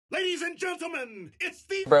Ladies and gentlemen, it's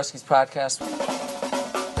the Broski's podcast.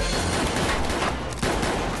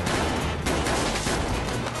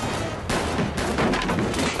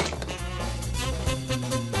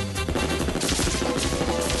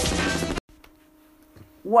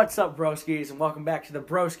 What's up, broskies, and welcome back to the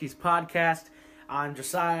Broski's podcast. I'm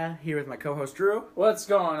Josiah, here with my co-host Drew, What's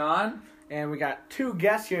going on? and we got two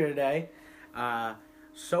guests here today,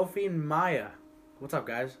 Sophie and Maia. What's up,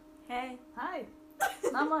 guys? Hey. Hi.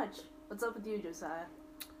 Not much. What's up with you, Josiah?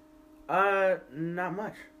 Not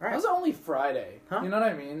much. All That right. was only Friday. Huh? You know what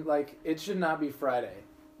I mean? Like, it should not be Friday.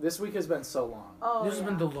 This week has been so long. Oh, This has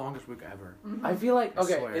been the longest week ever. Mm-hmm. I feel like, I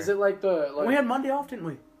okay, swear. is it like the... Like, We had Monday off, didn't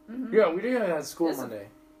we? Mm-hmm. yeah, we didn't have school This is- Monday.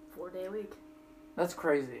 4-day week. That's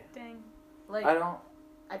crazy. Dang. Like,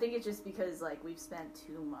 I think it's just because, like, we've spent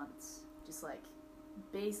 2 months just, like,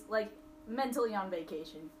 mentally on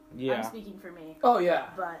vacation. I'm speaking for me. Oh, yeah.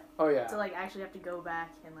 But Oh, yeah. to, like, actually have to go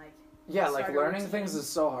back and, like... Yeah, like, start a learning routine. things is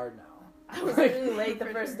so hard now. I was literally late the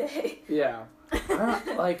first day. Yeah. I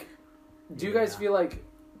don't, like, do you guys Yeah. feel like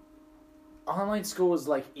online school was,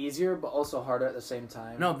 like, easier but also harder at the same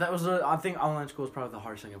time? No, that was. I think online school is probably the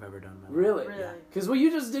hardest thing I've ever done. Man. Really? Really? Because, well, you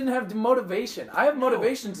just didn't have the motivation. I have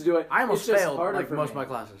motivation to do it. I almost it's just failed harder like for most me. of my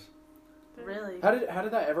classes. Really? How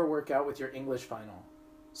did that ever work out with your English final?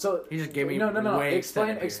 So He just gave me no. way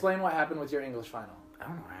Explain extended what happened with your English final. I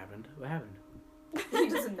don't know what happened. What happened? He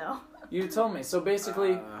doesn't know. You told me. So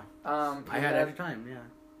basically, I had every time. Yeah.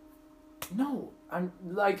 No, I'm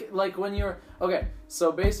like when you're okay.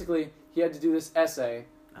 So basically, he had to do this essay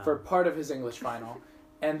for part of his English final,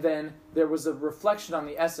 and then there was a reflection on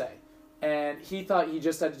the essay, and he thought he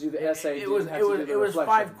just had to do the essay. It was 5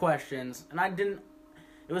 reflection. questions, and I didn't.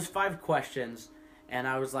 It was 5 questions, and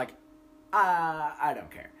I was like, I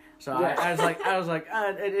don't care. So Yeah. I was like,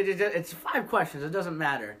 it's 5 questions. It doesn't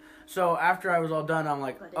matter. So after I was all done, I'm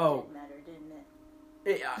like, But it oh, didn't matter, didn't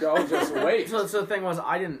it? Oh, just wait. So the thing was,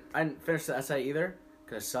 I didn't finish the essay either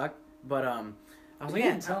because I sucked. But I was You like,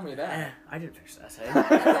 didn't tell me that. I didn't finish the essay.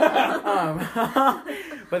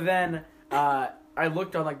 But then I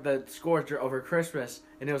looked on like the scores over Christmas,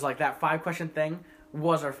 and it was like that 5-question thing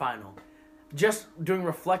was our final. Just doing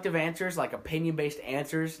reflective answers, like opinion-based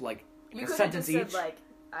answers, like You a could have sentence just said, each. like,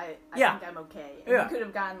 I Yeah. think I'm okay. And Yeah. you could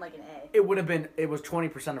have gotten, like, an A. It would have been. It was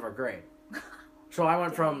 20% of our grade. So I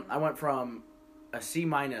went from a C-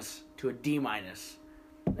 to a D-,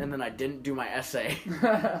 and then I didn't do my essay.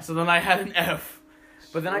 So then I had an F.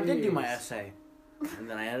 But then I did do my Jeez. essay, and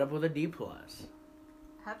then I ended up with a D+.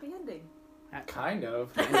 Happy ending. Kind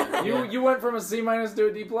of. Yeah. You went from a C- to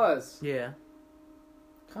a D+. Yeah.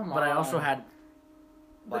 Come on. But I also had.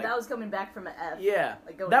 But Like- that was coming back from an F. Yeah.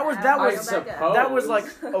 Like going That was to that F, was go back up. suppose. that was like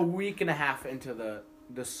a week and a half into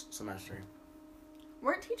this semester.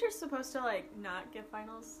 Weren't teachers supposed to, like, not give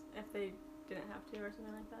finals if they didn't have to or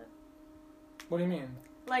something like that? What do you mean?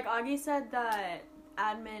 Like, Augie said that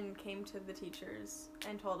admin came to the teachers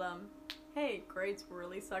and told them, hey, grades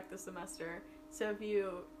really suck this semester, so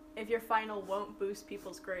if your final won't boost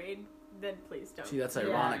people's grade, then please don't. See, that's Yeah,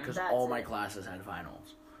 ironic because that's all my it. classes had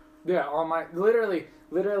finals. Yeah, all my literally,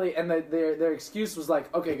 and their excuse was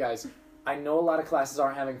like, okay, guys, I know a lot of classes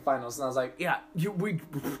aren't having finals, and I was like, Yeah,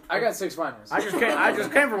 I got 6 finals. I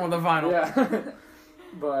just came from the final. Yeah,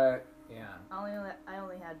 but yeah. I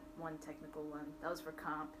only had one technical one. That was for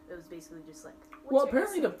comp. It was basically just like. what's Well, your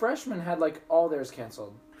apparently essay? the freshmen had like all theirs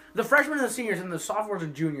canceled. The freshmen and the seniors and the sophomores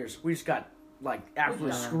and juniors, we just got like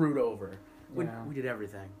absolutely Yeah. screwed over. We Yeah. did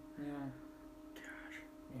everything. Yeah, Gosh,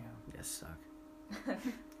 yeah. you guys suck.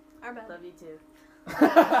 Our bad. Love you too.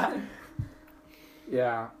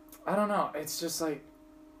 Yeah, I don't know. It's just like,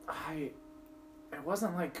 it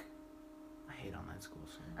wasn't like. I hate online school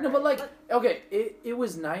so much. No, but like, okay, it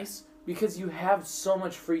was nice because you have so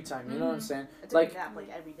much free time. You know what I'm saying? I took Like, a nap like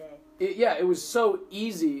every day. it was so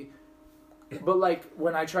easy. But like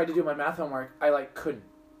when I tried to do my math homework, I like couldn't.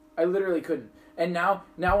 I literally couldn't. And now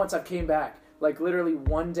once I came back, like literally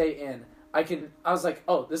one day in, I was like,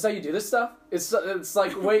 oh, this is how you do this stuff? It's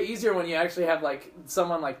like way easier when you actually have like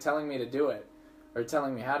someone like telling me to do it or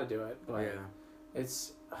telling me how to do it. But Yeah.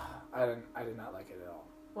 it's I did not like it at all.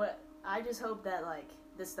 What I just hope that like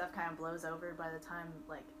this stuff kind of blows over by the time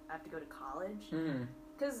like I have to go to college. Mm-hmm.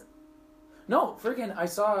 Cause No, freaking! I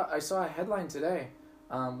saw a headline today.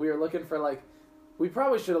 We were looking for like, we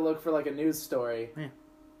probably should have looked for like a news story. Yeah.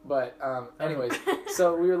 But anyways,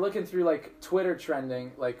 so we were looking through like Twitter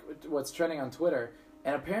trending, like what's trending on Twitter,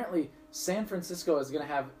 and apparently San Francisco is gonna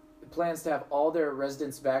have plans to have all their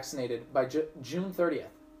residents vaccinated by June 30th.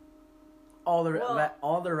 all the Well-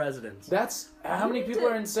 all the residents. That's how many people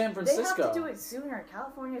are in San They Francisco? have to do it sooner.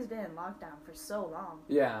 California's been in lockdown for so long.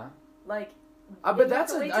 Yeah, Like, but you have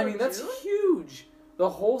that's to wait I till mean that's June? huge. The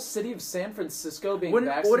whole city of San Francisco being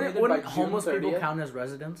Wouldn't vaccinated wouldn't by homeless June 30th. people count as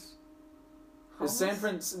residents?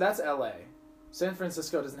 Is that's LA. San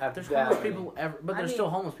Francisco doesn't have There's that homeless many. people but I there's mean, still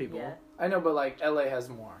homeless people. Yeah, I know, but like LA has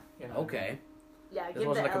more. You know. Okay. yeah. This Give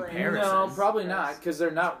wasn't the a LA. comparison. No, probably not, because they're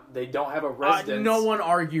not. They don't have a residence. No one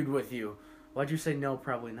argued with you. Why'd you say no?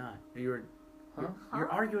 Probably not. You're Huh?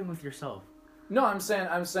 arguing with yourself. No, I'm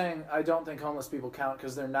saying I don't think homeless people count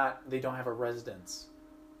because they're not. They don't have a residence.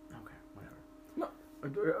 Okay,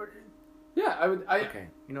 whatever. Yeah, I would. Okay,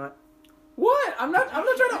 you know what? What? I'm not trying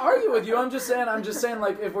to argue with you. I'm just saying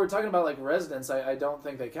like if we're talking about like residents, I don't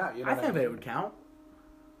think they count. You know I what think mean? they would count.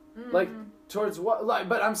 Like towards what? Like,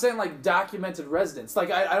 but I'm saying like documented residents.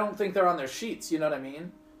 Like I don't think they're on their sheets. You know what I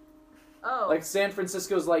mean? Oh. Like San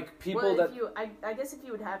Francisco's like people well, that. if you, I guess if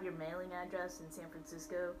you would have your mailing address in San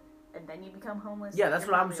Francisco and then you become homeless. Yeah, then that's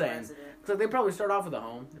you're what I'm probably a saying. resident. So they probably start off with a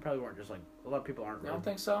home. They probably weren't just like a lot of people aren't. You don't Really.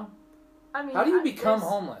 think so? I mean, How do you become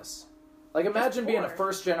there's- homeless? Like imagine being a poor.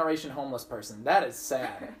 first generation homeless person. That is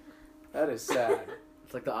sad. That is sad.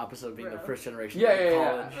 It's like the opposite of being the Bro. first generation. Yeah, in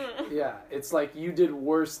yeah, college. Yeah, it's like you did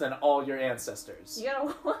worse than all your ancestors. You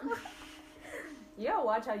gotta, you gotta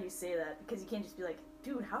watch how you say that because you can't just be like,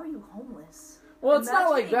 dude, how are you homeless? Well, it's not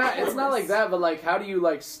Imagine like being that. It's not like homeless. that. But like, how do you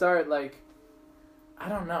like start? Like, I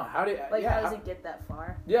don't know. How do you? Like, yeah, how does it get that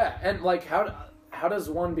far? Yeah, and like, how does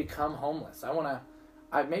one become homeless?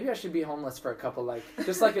 Maybe I should be homeless for a couple, like,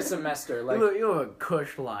 just like a semester. Like, You have a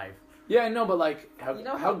cush life. yeah, I know, but like, how You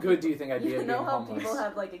know how how good do you think I'd be You at know being how homeless? people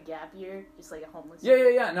have like a gap year, just like a homeless.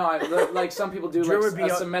 Yeah. No, like some people do Drew like would be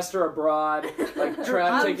a out- semester abroad, like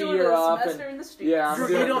I'm take a doing year a off, semester and in the streets. yeah, I'm Drew,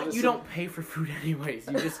 doing you don't pay for food anyways.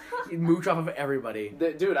 You mooch off of everybody.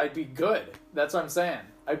 Dude, I'd be good. That's what I'm saying.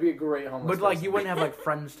 I'd be a great homeless. But like person. you wouldn't have like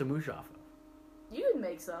friends to mooch off of. You can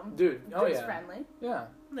make some. Dude. Oh Drew's yeah. friendly. Yeah.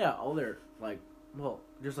 Yeah, all they're like, well,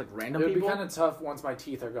 just like random It would be people. kind of tough once my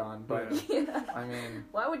teeth are gone, but Yeah. I mean,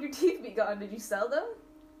 Why would your teeth be gone? Did you sell them?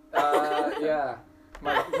 yeah.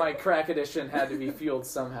 My crack addiction had to be fueled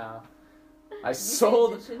somehow. I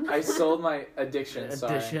sold my addiction.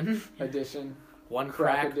 Sorry. Addition. One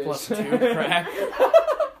Crack crack plus addiction. 2 crack.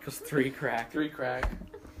 Plus 3 crack. 3 crack.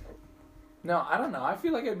 No, I don't know. I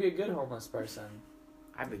feel like I'd be a good homeless person.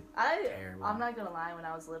 I'd be terrible. I'm not gonna lie. When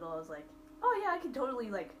I was little, I was like, oh yeah, I could totally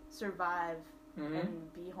like survive Hmm.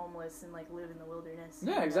 and be homeless and like live in the wilderness.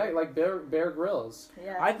 Yeah, exactly. Like Bear Grylls.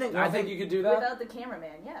 Yeah. I think I think you could do that. Without the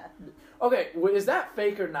cameraman, yeah. Okay, is that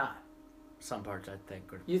fake or not? some parts I think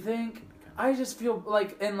would You think? could be kind I just feel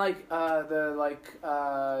like in like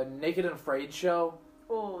the Naked and Afraid show.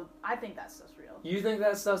 Oh, I think that stuff's real. You think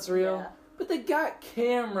that stuff's real? Yeah. But they got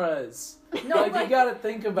cameras. No, like you gotta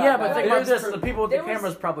think about yeah, that. but think about There's this: the people with the there was-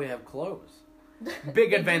 cameras probably have clothes. Big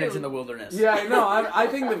They advantage do. in the wilderness. Yeah, I know. I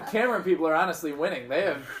think the camera people are honestly winning.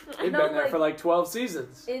 They've No, been there like- for like 12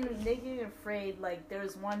 seasons. In Naked and Afraid, like there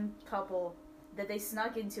was one couple that they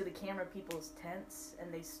snuck into the camera people's tents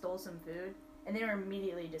and they stole some food, and they were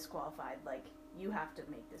immediately disqualified. Like, you have to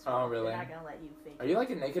make this. Oh, real. really? They're not gonna let you fake. Are you like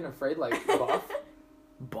a Naked and Afraid like buff?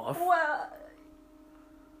 Buff. Well,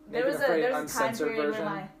 there Naked was and Afraid a time uncensored period version?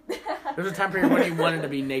 when There was a time period when you wanted to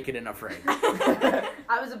be naked and afraid.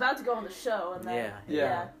 I was about to go on the show, and then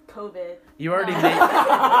Yeah. COVID. You already No.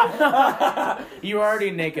 naked. You were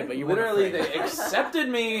already naked, but you Literally, weren't they afraid. accepted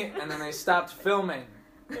me and then they stopped filming.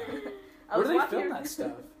 I Where was do they walking film around- that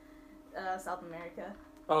stuff? South America,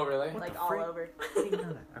 Oh, really? What like the all freak? over. I didn't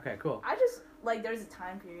know that. Okay, cool. I just like there's a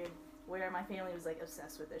time period where my family was like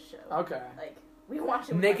obsessed with this show. Okay. Like we watched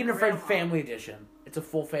it with Naked and my Afraid grandma. Family Edition. It's a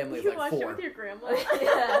full family of You like watched it 4. with your grandma?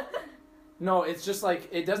 Yeah. No, it's just like,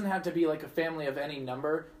 it doesn't have to be like a family of any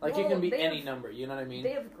number. Like, it Well, can be they any have- number, you know what I mean?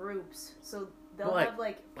 They have groups, so they'll Well, like- have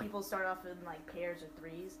like people start off in like pairs or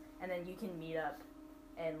threes, and then you can meet up,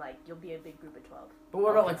 and like you'll be a big group of 12. But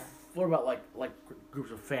what about Okay. like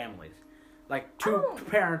groups of families? Like 2 don't-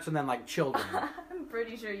 parents and then like children. I'm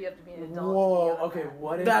pretty sure you have to be an adult. Whoa, to be on okay, that.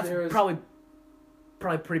 what if That's there's... probably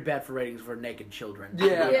pretty bad for ratings for naked children.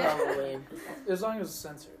 Yeah, Yeah. probably. As long as it's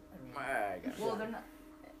censored. I mean. I guess. Well, they're not.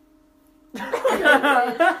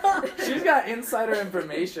 She's got insider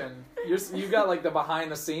information. You got like the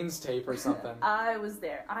behind the scenes tape or something. I was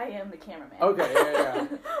there. I am the cameraman. Okay, yeah.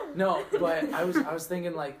 No, but I was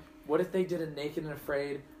thinking like, what if they did a Naked and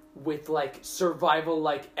Afraid with like survival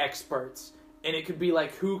like experts, and it could be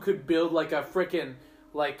like who could build like a frickin'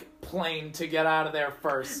 like plane to get out of there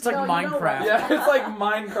first. It's like No, you know Minecraft. what? Yeah, it's like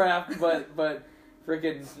Minecraft, but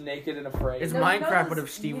frickin' Naked and Afraid. It's No, you know Minecraft, those- but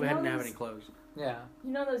if Steve you know hadn't have those- any clothes. Yeah.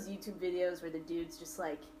 You know those YouTube videos where the dudes just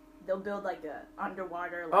like they'll build like a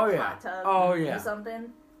underwater hot tub or something?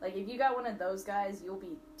 Like if you got one of those guys, you'll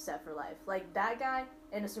be set for life. Like that guy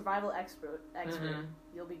and a survival expert,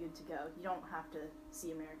 you'll be good to go. You don't have to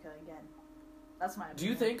see America again. That's my opinion. Do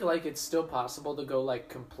you think like it's still possible to go like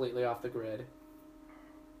completely off the grid?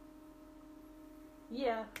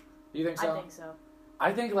 Yeah. You think so? I think so.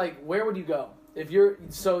 I think like where would you go if you're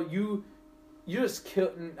you just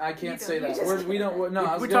killed? I can't say that. We don't.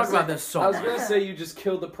 No, we talk about this so I was much. gonna say you just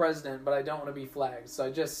killed the president, but I don't want to be flagged, so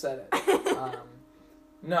I just said it.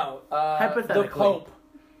 No. Hypothetically.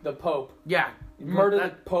 The Pope. Yeah. Murder the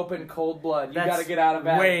Pope in cold blood. You got to get out of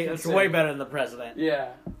Vatican. That's way better than the president. Yeah.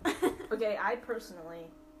 Okay, I personally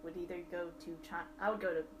would either go to China. I would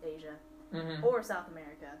go to Asia Mm-hmm. or South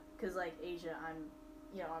America, because like Asia, I'm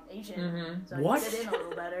Asian, so What? I can fit in a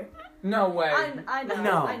little better. No way. I know.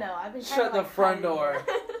 No. I know. I've been Shut the front door.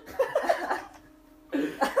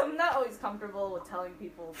 I'm not always comfortable with telling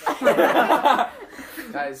people.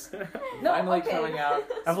 Guys, No, finally okay. coming out.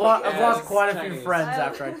 I've lost quite a Chinese. few friends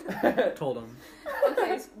after I told them.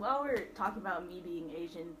 Okay, so while we're talking about me being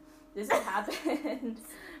Asian, this has happened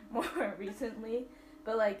more recently.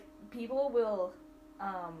 But like people will,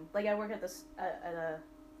 like I work at at a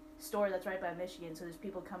store that's right by Michigan, so there's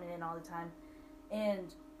people coming in all the time,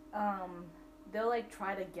 and they'll like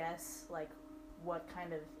try to guess like what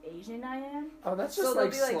kind of Asian I am. Oh, that's So just they'll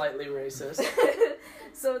like be like- slightly racist.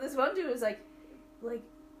 So this one dude was like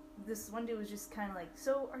this one dude was just kind of like,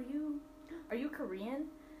 so are you Korean?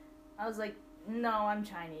 I was like, no, I'm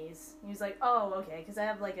Chinese. He was like, oh, okay, because I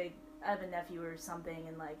have a nephew or something,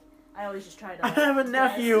 and like I always just try to. I have a guess.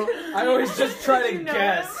 nephew. I always just try to You know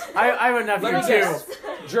guess. I have a nephew Let me too. guess.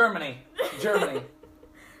 Germany.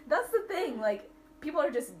 That's the thing, like. People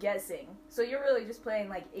are just guessing, so you're really just playing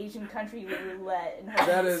like Asian country roulette. And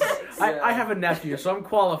That is- six. I have a nephew, so I'm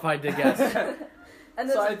qualified to guess. And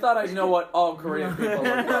So this, I thought I'd know what all Korean people look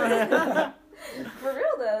like. for real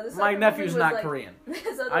though, this My other nephew's woman was not like, Korean.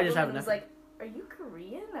 This other I just have woman a was nephew. like, "Are you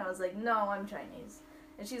Korean?" I was like, "No, I'm Chinese."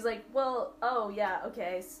 And she's like, "Well, oh yeah,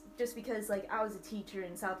 okay." Just because like I was a teacher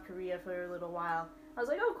in South Korea for a little while, I was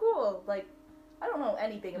like, "Oh, cool." Like, I don't know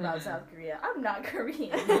anything about South Korea. I'm not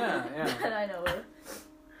Korean. Yeah. And I know it.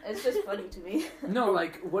 It's just funny to me. No,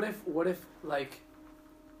 like, what if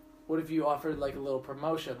you offered like a little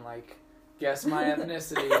promotion, like, guess my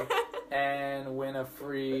ethnicity and win a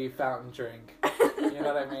free fountain drink. You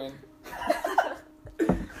know what I mean?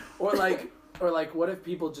 Or like, what if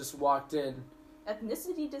people just walked in?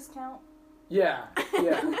 Ethnicity discount? Yeah.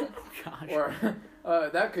 Gosh. Or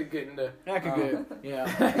that could get into. That could get,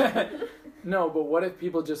 yeah. No, but what if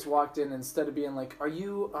people just walked in instead of being like, "Are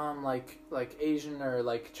you like Asian or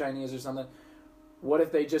like Chinese or something?" What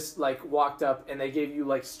if they just like walked up and they gave you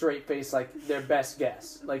like straight face like their best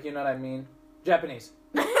guess, like, you know what I mean? Japanese.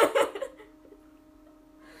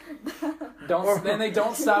 Then they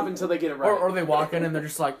don't stop until they get it right. Or they walk in and they're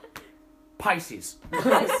just like, Pisces.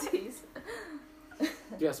 Pisces.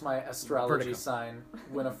 Guess my astrology Vertigo. sign.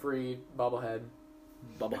 Win a free bubblehead.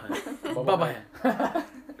 Bubblehead. Bubblehead.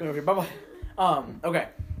 Okay, bubblehead. Okay.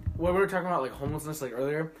 When we were talking about like homelessness like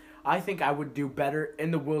earlier, I think I would do better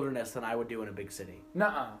in the wilderness than I would do in a big city.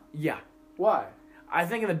 Nuh-uh. Yeah. Why? I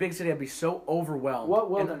think in the big city I'd be so overwhelmed.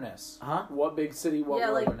 What wilderness? Huh? What big city? What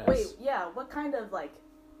yeah, wilderness? like what kind of like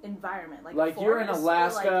environment? Like you're in forest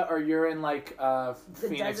Alaska or, or you're in like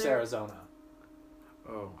Phoenix, desert? Arizona.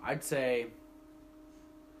 Oh, I'd say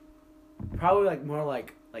probably like more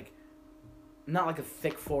like not like a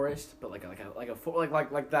thick forest, but like that like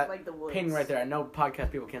the woods. painting right there. I know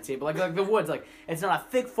podcast people can't see it, but like the woods. Like it's not a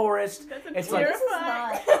thick forest. It's Well, like this is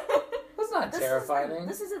not. That's not terrifying.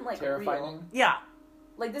 This isn't like terrifying. real. yeah,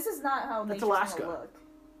 Like this is not how That's nature's Alaska. gonna look.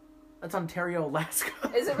 that's Ontario, Alaska.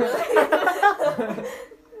 Is it really?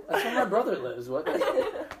 That's where my brother lives. What?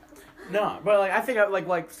 No, but like I think I,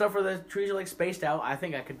 like stuff where the trees are like spaced out. I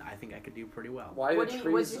think I could do pretty well. Why What the do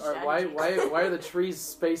you- what's trees your are why strategy? why are the trees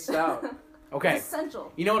spaced out? Okay, It's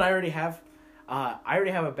essential. you know what I already have? I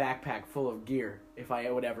already have a backpack full of gear. If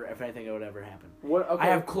anything would ever happen. What? Okay. I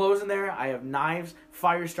have clothes in there. I have knives,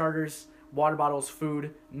 fire starters, water bottles,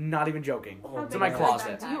 food. Not even joking. Oh, It's in my man.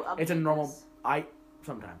 closet. Do you It's a update normal. this?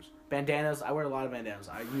 Sometimes bandanas. I wear a lot of bandanas.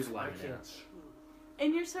 I use a lot of bandanas.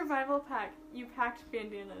 In your survival pack, you packed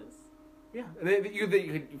bandanas. Yeah, you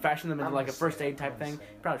could fashion them into I'm like a gonna first say it. aid type I'm gonna thing. say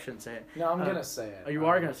it. Probably shouldn't say it. No, I'm gonna say it. Oh, you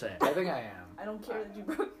are gonna say it. I think I am. I don't care that you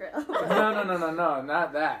broke your elbow. No,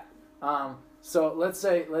 not that. So let's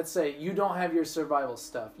say you don't have your survival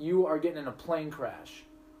stuff. You are getting in a plane crash.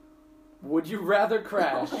 Would you rather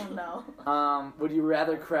crash? Oh no. Would you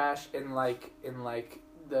rather crash in like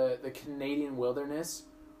the Canadian wilderness,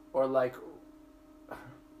 or like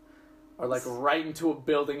right into a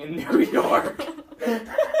building in New York.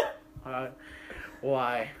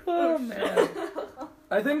 Why? Oh man.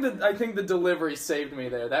 I think the delivery saved me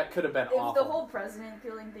there. That could have been awful. If the whole president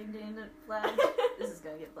killing thing didn't flag, this is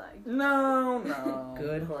gonna get flagged. No.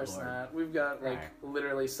 Good Of course Lord. not. We've got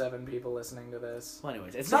literally 7 people listening to this. Well,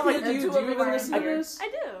 anyways, it's Do not like you even listen to here. this? I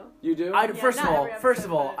do. You do? Yeah, First not of all, every episode,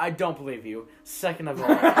 but- I don't believe you. Second of all,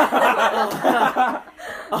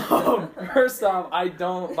 First off, I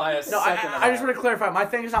don't buy a no, second. I just want to clarify. My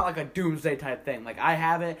thing is not like a doomsday type thing. Like I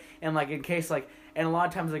have it, and like in case like, and a lot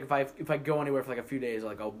of times like if I go anywhere for like a few days,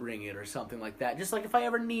 like I'll bring it or something like that. Just like if I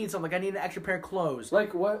ever need something, like I need an extra pair of clothes.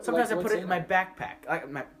 Like what? Sometimes like, I put what's it in my backpack.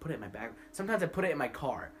 Put it in my bag. Sometimes I put it in my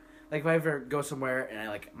car. Like if I ever go somewhere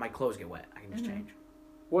and my clothes get wet, I can just change.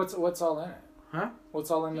 What's all in it? Huh? What's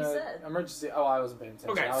all in He the said. emergency? Oh, I wasn't paying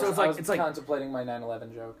attention. Okay, I so was, it's I like was contemplating my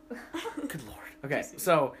 9/11 joke. Good Lord. Okay,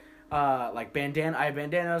 so like I have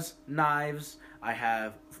bandanas, knives. I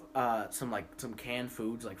have some canned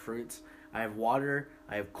foods like fruits. I have water.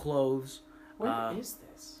 I have clothes. Where is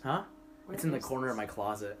this? Huh? Where It's in the is corner this? of my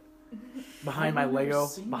closet. Behind I've my never Lego.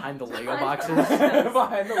 seen Behind the that. Lego boxes.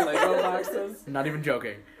 Behind the Lego boxes. Not even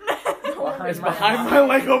joking. Behind It's behind my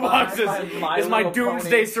Lego boxes. My It's my Little doomsday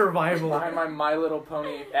Pony. survival. Behind my My Little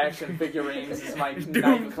Pony action figurines is my Doom-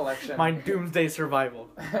 knife collection. My doomsday survival.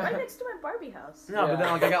 Right next to my Barbie house. No, but Yeah.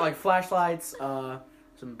 then like I got like flashlights,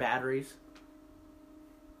 some batteries.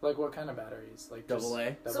 Like what kind of batteries? Like Double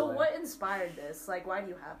A. So what inspired this? Like, why do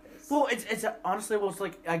you have this? Well, it's honestly, it's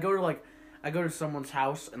like I go to someone's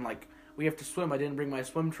house and like we have to swim. I didn't bring my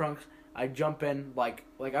swim trunks. I jump in like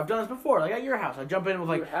I've done this before. Like at your house, I jump in with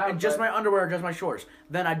like You have, and just but- my underwear, just my shorts.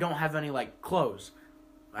 Then I don't have any like clothes.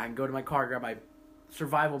 I can go to my car, grab my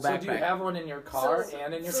survival So backpack. do you have one in your car So-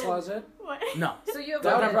 and in your so- closet? What? No. So you have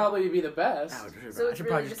That like would a- probably be the best. I should So it's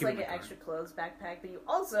probably really just just keep it like in my an car. extra clothes backpack, but you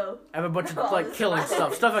also I have a bunch of All like this killing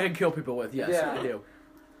stuff. stuff I can kill people with. Yes, Yeah. I do.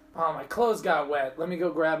 Oh, my clothes got wet. Let me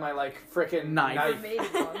go grab my frickin' Knife. have a grenade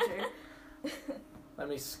launcher. Let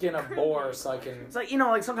me skin a boar so I can It's like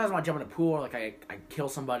like sometimes when I jump in a pool, like I kill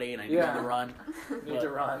somebody and I need Yeah. to run. need to You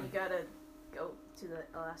run. gotta go to the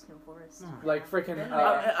Alaskan forest. Like frickin'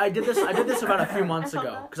 I did this about a few months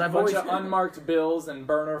ago because I've bunch always of unmarked bills and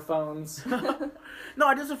burner phones. no,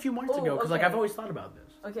 I did this a few months Oh, ago because like okay. I've always thought about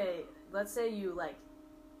this. Okay, let's say you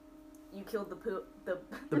killed the poop. The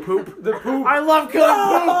poop. The poop. I love killing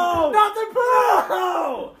No! poop. Not the poop.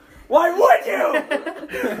 No! Why would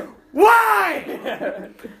you? Why?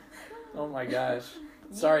 Oh my gosh.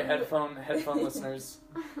 Sorry, headphone listeners.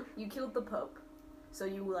 You killed the Pope, so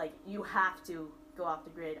you have to go off the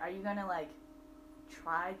grid. Are you gonna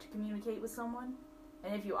try to communicate with someone?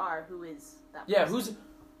 And if you are, who is that? Yeah, person?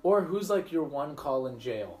 who's like your one call in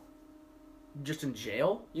jail? Just in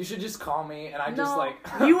jail? You should just call me and I No.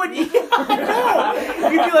 just You would. No.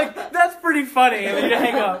 You'd be like, "That's pretty funny," and then you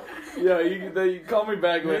hang up. Yeah, you call me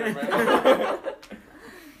back later, man.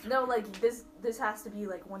 No, this has to be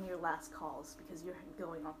one of your last calls because you're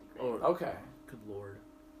going off the grid. Okay. Good Lord.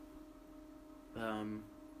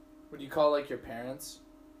 Would you call your parents?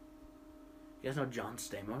 You guys know John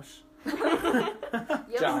Stamos? You have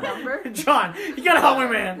John. his number? John, you gotta help me,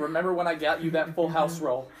 man. Remember when I got you that Full House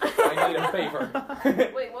role? I need a favor.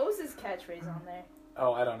 Wait, what was his catchphrase on there?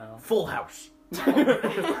 Oh, I don't know. Full house.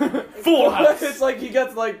 Full house. It's like he's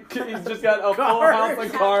just got a full Cards. house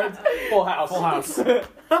of cards. Full house. Full house.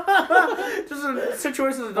 Just in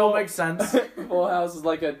situations that don't make sense. Full House is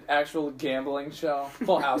like an actual gambling show.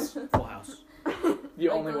 Full House. Full house. You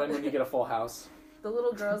only win when you get a full house. The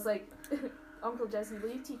little girl's like, Uncle Jesse, will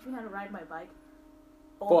you teach me how to ride my bike?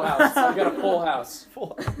 Full house. I got a full house.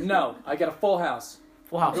 Full, No, I got a full house.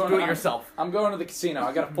 full house. Going Do it on. yourself. I'm going to the casino.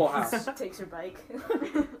 I got a full house. Takes her bike.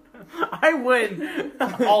 I win.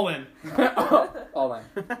 All in. All in.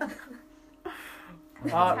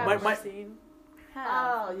 Have my mercy.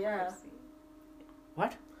 Oh, yeah. mercy.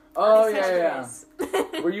 what? Oh, His yeah.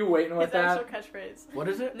 catchphrase. Were you waiting with His that? actual catchphrase. What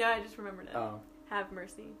is it? No, I just remembered it. Oh. Have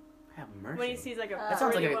mercy. Have mercy. When he sees a that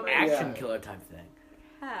sounds like pretty an woman, action Yeah. killer type thing.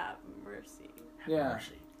 have mercy. Have Yeah.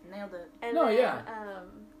 mercy. Nailed it. And No, then, yeah.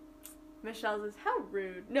 Michelle says, "How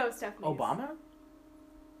rude." No, Stephanie. Obama?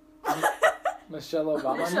 Michelle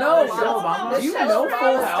Obama? Michelle No, Obama. Do you Michelle know Obama's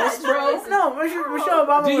Full House, bro? catchphrase. No, Michelle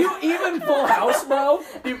Obama. Do was, you even Full House, bro?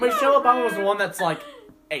 Dude, Michelle Obama was the one that's like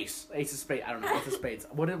ace of spades. I don't know, ace of spades.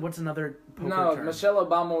 What's another poker No, term? Michelle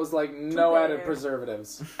Obama was like no Super. added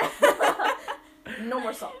preservatives. No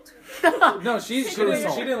more salt. No, she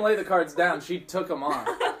didn't lay the cards down. She took them on.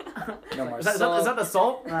 No more Is that salt. the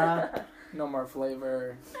salt? No more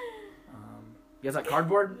flavor. You guys like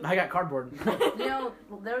cardboard? I got cardboard. You know,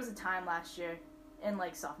 there was a time last year, in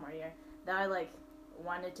like sophomore year, that I like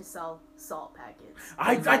wanted to sell salt packets.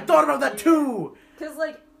 I thought about that too. Cause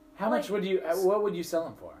like, How much would you? What would you sell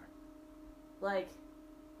them for? like,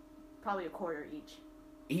 probably a quarter each.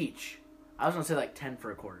 Each. I was gonna say like 10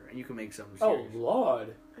 for a quarter, and you can make some. Oh serious.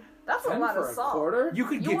 Lord! That's a 10 lot for of a salt. quarter? You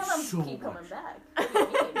could You get want them so to keep much. coming back.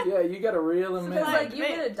 What do you mean? Yeah, you gotta reel them Because in. like you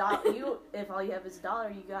Wait. get $1, if all you have is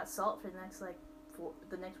 $1, you got salt for the next like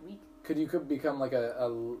the next week. Could become like a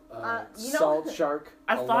you know- salt shark?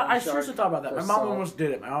 I a thought I loan seriously shark thought about that. for My mom salt? almost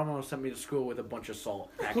did it. My mom almost sent me to school with a bunch of salt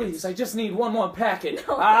packets. Please, I just need one more packet.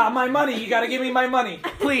 No. My money. You gotta give me my money.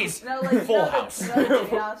 Please. No, like Full house. You know, the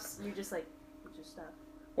trade-offs, you just stop.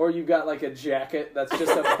 Or you got like a jacket that's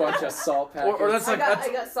just a bunch of salt packets. Or that's I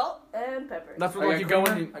like got salt and pepper. that's I when like you got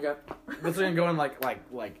go creamer, in. I got. That's when you go in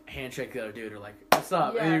like handshake the other dude or like what's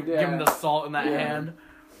up, Yeah. and you give him the salt in that Yeah. hand.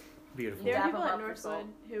 Beautiful. There are Dap people them at up for salt.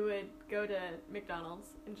 Northwood who would go to McDonald's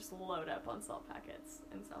and just load up on salt packets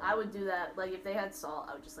and sell them. I would do that. Like if they had salt,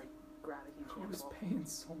 I would just like grab a huge Who's handful. paying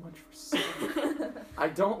so much for salt? I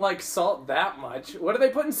don't like salt that much. What are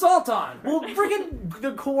they putting salt on? Well, freaking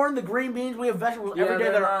the corn, the green beans, we have vegetables Yeah, every day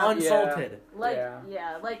they're that are not- unsalted. Like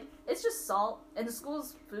Yeah. like it's just salt, and the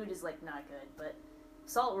school's food is like not good, but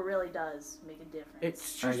salt really does make a difference. It's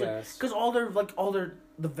I seriously guess. because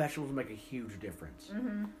the vegetables make a huge difference.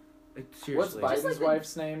 Mm-hmm. It's What's seriously. Biden's like the-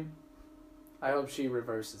 wife's name? I hope she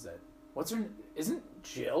reverses it. What's her? Isn't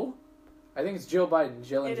Jill? I think it's Jill Biden.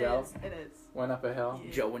 Jill and It Joe is. It is. went up a hill.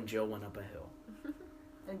 Yeah. Joe and Jill went up a hill.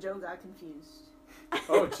 And Joe got confused.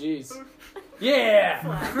 Oh jeez. Yeah.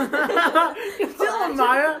 Tell him,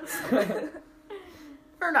 Maya.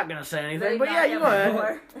 We're not gonna say anything, but yeah, you go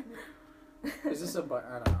ahead. Is this a button?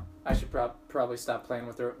 I don't know. I should probably stop playing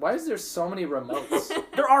with her. Why is there so many remotes?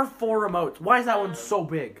 There are 4 remotes. Why is that one so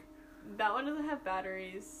big? That one doesn't have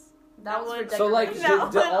batteries. That was for one- So, like, decoration.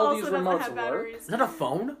 do that one all also these doesn't remotes have work? batteries. Is that a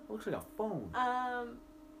phone? It looks like a phone.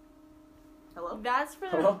 Hello? That's for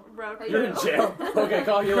Hello? the Roku. You're in jail. Okay,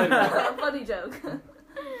 call you later. Funny joke.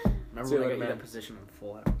 Remember See you when I later, got you man. that position in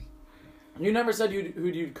full hours? You never said who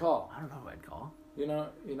you'd call. I don't know who I'd call. You know?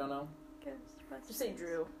 You don't know? Just say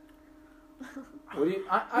Drew. What do you? He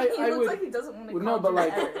I looks would. like he doesn't want to call No, but Drew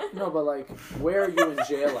like, ever. no, but like, where are you in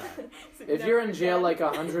jail at? If you're in jail like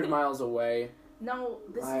 100 miles away, No,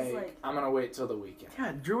 this is like... I'm gonna wait till the weekend.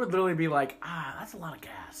 Yeah, Drew would literally be like, that's a lot of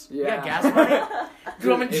gas. You Yeah. got gas money?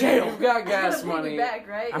 Drew, I'm in If jail. You've got gas He's gonna pay me money. back,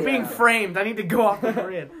 right? I'm being Yeah. framed. I need to go off the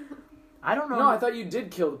grid. I don't know. No, I thought you did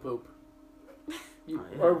kill the poop. Yeah.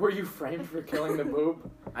 Or were you framed for killing the poop?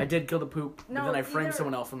 I did kill the poop, No, but then I framed either-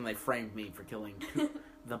 someone else and they framed me for killing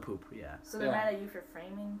the poop, yeah. So they're Yeah. mad at you for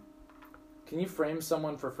framing? Can you frame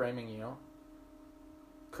someone for framing you?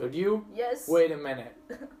 Could you? Yes. Wait a minute.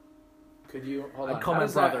 Could you? Hold on. I'd call how my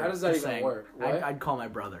does brother. That, how does that just even saying. work? What? I'd call my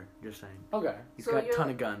brother, just saying. Okay. He's So got a you're- ton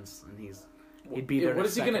of guns, and he'd be there What in a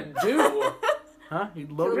is he second. gonna do? Huh?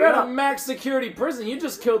 He'd load You're it at a up. max security prison. You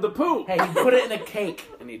just killed the poop. Hey, he'd put it in a cake,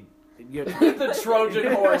 and he'd get The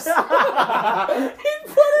Trojan horse. He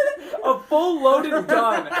put it a full loaded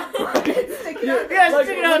gun. Yeah, Like,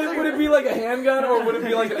 stick it out. would it be like a handgun or would it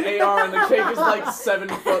be like an AR and the cake is like 7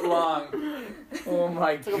 foot long? Oh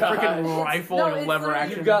my a freaking god. rifle No, and a it's lever like-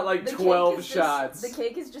 action. You've got like The cake 12 is just- shots. the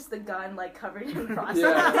cake is just the gun, like, covered in process.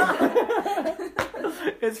 Yeah.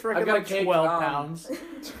 It's freaking I've got a like cake, 12 um, pounds.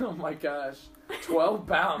 Oh my gosh. 12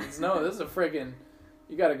 pounds. No, this is a friggin'.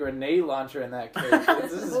 You got a grenade launcher in that cake.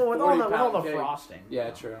 This is Well, with all the 40-pound cake. frosting.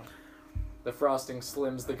 Yeah, true. The frosting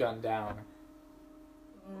slims the gun down.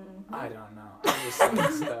 Mhm. I don't know. I'm just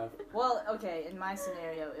saying stuff. Well, okay, in my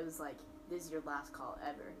scenario, it was like, this is your last call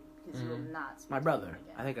ever. Because you will Mhm. not speak My to brother. him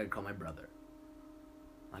again. I think I'd call my brother.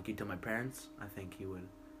 Like he'd tell my parents. I think he would.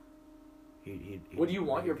 He'd Would you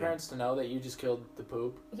want your he'd- parents to know that you just killed the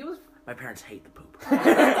poop? He was... My parents hate the poop.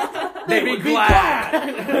 They'd be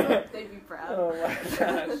glad. They'd be proud. Oh my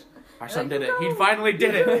gosh. Our son did it. He finally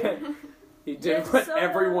did it. He did Yes, what sir.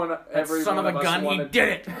 every Son one of a us gun, he wanted.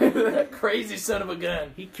 did That crazy son of a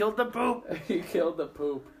gun. He killed the poop. He killed the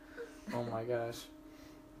poop. Oh my gosh.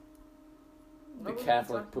 The What were we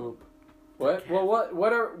Catholic talking poop. What? Well,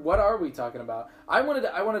 what are we talking about? I wanted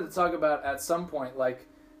to talk about at some point, like,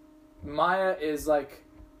 Maia is like,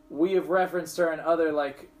 we have referenced her in other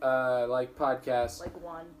like podcasts. Like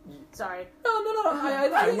one. Sorry. No.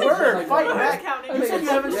 I think Word, it's just, like, fight one. back. Counting. I You think said you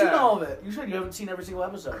it's- haven't seen yeah. all of it. You said you haven't seen every single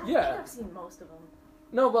episode. I think Yeah. I've seen most of them.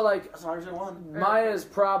 No, but like, That's ours in one. Maya is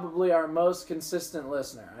probably our most consistent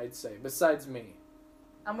listener, I'd say, besides me.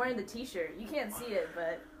 I'm wearing the t-shirt. You can't see it,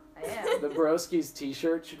 but I am. The Broski's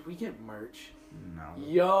t-shirt. Should we get merch? No.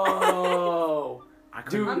 Yo! I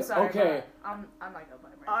couldn't. Dude, I'm sorry. okay. But I'm not gonna buy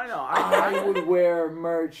merch. I know. I would wear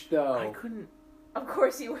merch I though. couldn't. Of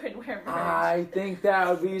course you would wear merch. I think that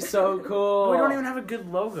would be so cool. We don't even have a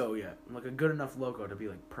good logo yet. Like a good enough logo to be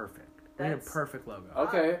like perfect. We need a That's- perfect logo.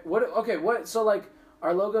 Okay. What? Okay. What? So like,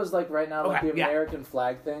 our logo's like right now like Okay, the yeah. American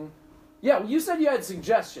flag thing. Yeah. Well, you said you had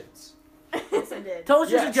suggestions. Yes, I did. Tell us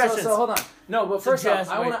your Yeah. suggestions. So hold on. No, but first off,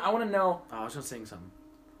 Suggest- I wait. wanna know. Oh, I was gonna sing something.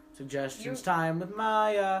 Suggestions time with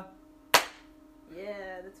Maya.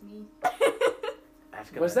 Yeah, that's me. That's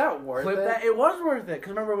good. Was that worth Clip it? that. It was worth it. Cause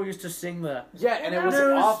remember we used to sing the. Yeah, and it was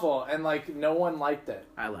News. awful, and like no one liked it.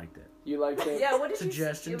 I liked it. You liked it? Yeah, what did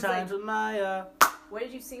Suggestion you? It was times with Maya. What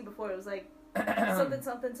did you sing before? It was like something,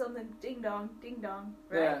 something, something. Ding dong,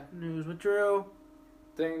 right? Yeah. News with Drew.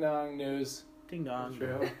 Ding dong news. Ding dong.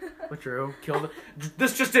 Drew. With Drew. Killed the.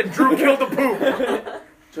 This just did. Drew killed the poop.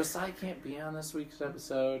 Josiah can't be on this week's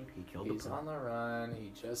episode. He killed He's the poop. on the run.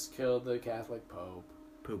 He just killed the Catholic Pope.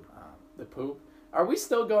 Poop. The poop. Are we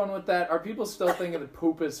still going with that? Are people still thinking the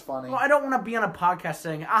poop is funny? Well, I don't want to be on a podcast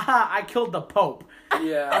saying, "Aha, I killed the Pope." I'm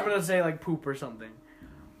Yeah. gonna say like poop or something.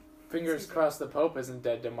 Fingers crossed the Pope isn't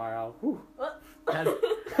dead tomorrow. Whew. You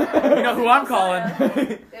know who I'm calling?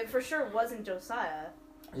 It for sure wasn't Josiah.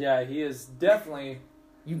 Yeah, he is definitely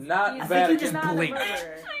not He's bad. you at just not a blinked.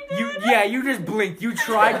 murderer. You just blinked. You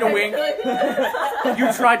tried to wink.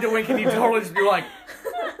 You tried to wink, and you totally just be like,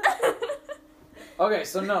 Okay,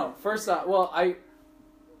 so no. First off, well,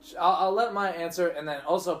 I'll let my answer, and then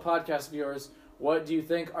also podcast viewers, what do you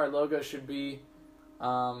think our logo should be?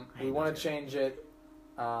 We want to change it.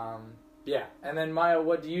 Yeah, and then Maya,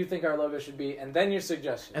 what do you think our logo should be? And then your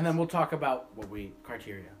suggestions. and then we'll talk about what we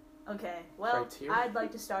criteria. Okay, well, Criteria? I'd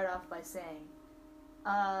like to start off by saying,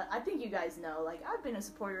 I think you guys know, like, I've been a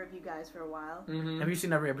supporter of you guys for a while. Mhm. Have you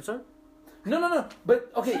seen every episode? No.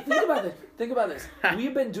 But okay, think about this. Think about this.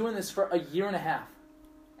 We've been doing this for a year and a half.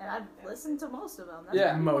 And I've listened to most of them. That's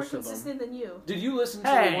Yeah. more Most of them. consistent than you. Did you listen to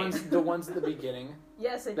Hey. the ones at the beginning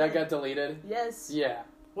Yes, I that did. got deleted? Yes. Yeah,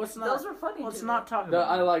 Let's not. Those were funny. Let's to not me. talk about.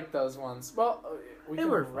 I them. like those ones. Well, we They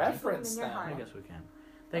can were fun. reference Keep them in your them. I heart. guess we can.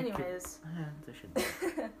 Thank you. Anyways. They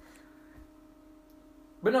should.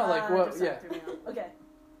 But no, like what? Josiah Yeah. threw me off. Okay.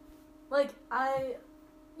 Like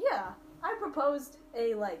I proposed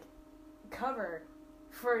a like cover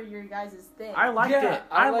for your guys' thing. I liked Yeah, it.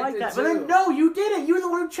 I I liked liked it that. But too. then no, you didn't. You're the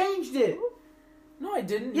one who changed it. No, I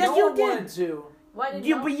didn't. Yes, no you one did. wanted to. Why did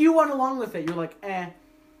You, you? but you went along with it. You're like, eh.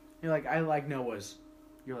 You're like, I like Noah's.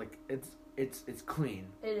 You're like, it's clean.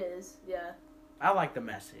 It is. Yeah. I like the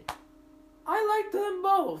message. I liked them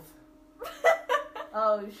both.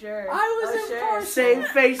 Oh sure. I was oh, impartial. Save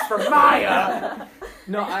face for Maya.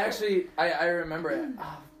 No, I actually, I remember it.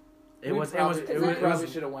 It We was probably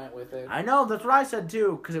should have went with it. I know, that's what I said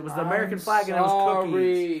too, because it was the American flag and it was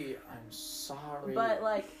cookies. I'm sorry. But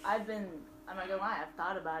like I'm not gonna lie, I've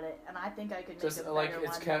thought about it, and I think I could make just a better like one.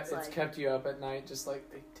 it's kept that's, like, you up at night. Just like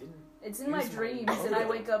they didn't. It's in my use my dreams, and I logo.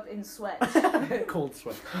 wake up in sweat, Cold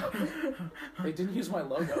sweat. They didn't use my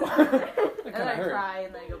logo. That and kind then I of hurt. cry,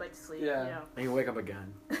 and then I go back to sleep. Yeah. You know, And you wake up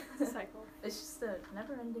again. Cycle. it's just a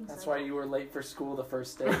never-ending. That's cycle. why you were late for school the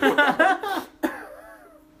first day. I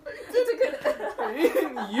took You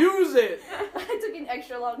didn't use it. I took an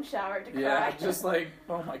extra long shower to cry. Yeah, just like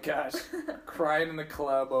oh my gosh, crying in the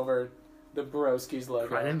club over the Broski's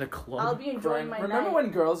logo. Right in the I'll club. be enjoying Crying. my Remember night. when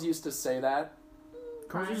girls used to say that? Girls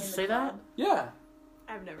crying used to in say the that? club. Yeah,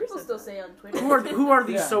 I've never People said still that. say on Twitter. Who are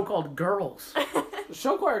these Yeah. so-called girls? the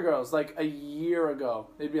show choir girls. Like a year ago,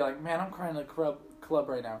 they'd be like, "Man, I'm crying in the club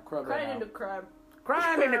right now. Club Crying right in now." the crowd.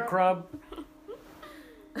 Crying in the club.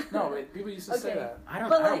 No, wait, people used to say Okay. that. I don't.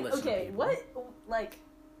 But I don't like, listen to okay, people. what? Like,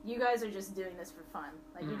 you guys are just doing this for fun.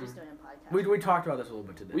 Like, you're just doing a podcast. We talked about this a little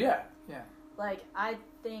bit today. Well, yeah. Like, I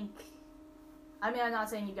think. I mean, I'm not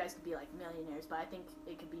saying you guys could be like millionaires, but I think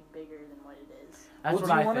it could be bigger than what it is. That's Well,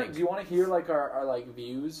 what I wanna, think. Do you want to hear like our like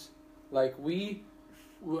views? Like we.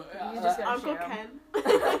 You just gotta Uncle share 'em.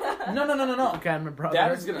 Ken. No. Okay, my brother.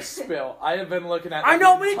 That is gonna spill. I have been looking at. I that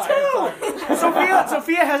know, the me entire too. time.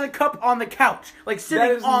 Sophia has a cup on the couch, like That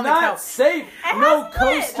sitting is on the not couch. safe. It No has a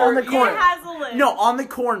lid. coaster On the either. corner. It has a lid. No, on the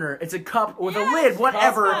corner. It's a cup with a Yes, lid,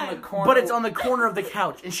 whatever. cup on the corner. But it's on the corner of the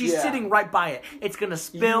couch, and she's Yeah. sitting right by it. It's gonna You,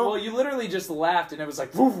 spill. well, you literally just laughed, and it was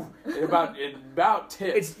like, woof, it about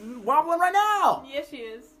tipped. It's wobbling right now. Yes, she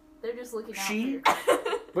is. They're just looking out She- for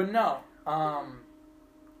your, But no,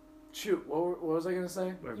 shoot, what was I gonna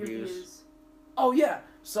say? your views. Oh yeah,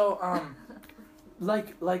 so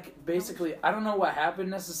like basically, I don't know what happened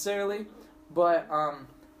necessarily, but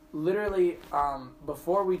literally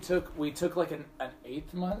before we took like an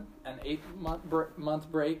 8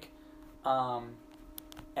 month break,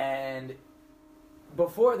 and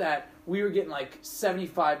before that, we were getting like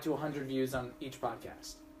 75 to 100 views on each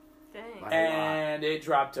podcast. Dang. Wow. And it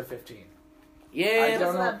dropped to 15. Yeah. I don't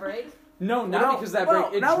Doesn't know. that break? No, not Well, because that well,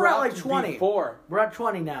 break. It now dropped we're at like 20. before. We're at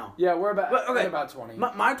 20 now. Yeah, we're about, But, okay. at about 20.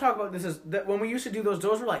 My talk about this is that when we used to do those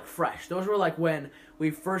were like fresh. Those were like when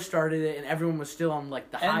we first started it and everyone was still on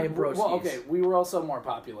like the high of broskies. Well, okay, we were also more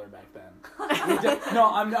popular back then. No,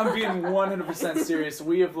 I'm being 100% serious.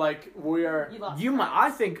 We are. You lost.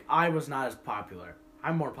 I think I was not as popular.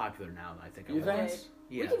 I'm more popular now than I think I You was. think? Okay.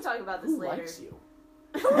 Yeah. We can talk about this Who later. likes you?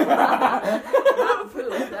 Not poop,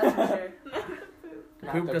 that's for sure.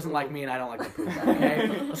 Not Poop the doesn't poop. like me and I don't like the poop. Okay?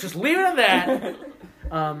 Let's just leave it at that.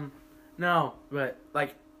 No,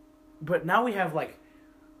 but now we have like,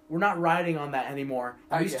 we're not riding on that anymore.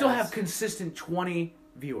 And I we still guess. have consistent 20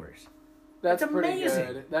 viewers. That's That's pretty amazing.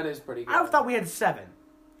 good. That is pretty good. I thought we had 7.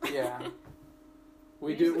 Yeah.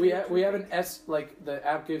 We We do. used to We be we have an like the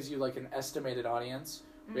app gives you like an estimated audience.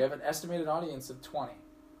 We have an estimated audience of 20,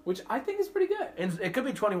 which I think is pretty good. And it could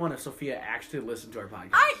be 21 if Sophia actually listened to our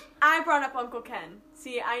podcast. I brought up Uncle Ken.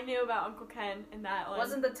 See, I knew about Uncle Ken in that one.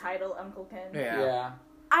 Wasn't the title Uncle Ken? Yeah.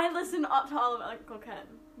 I listened up to all of Uncle Ken.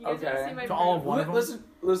 You guys Okay. ever see my To all of video? one of them?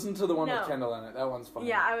 Listen to the one No. with Kendall in it. That one's fun.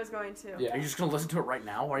 Yeah, I was going to. Yeah. Are you just going to listen to it right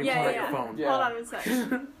now? Why are you Yeah, pulling yeah, out your phone? Yeah. Hold on one second.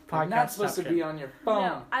 You're Podcast not supposed to suction. be on your phone.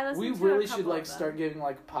 No, I listened We to a really should couple like of them. start giving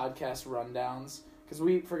like podcast rundowns because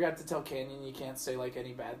we forgot to tell Canyon you can't say like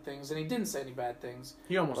any bad things, and he didn't say any bad things.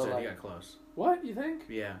 He almost But, did. He like- got close. What you think?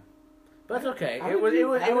 Yeah. But that's okay. How It did was you- it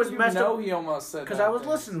was how it was did you messed know up he almost said because bad I was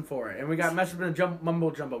things? listening for it, and we got messed up in a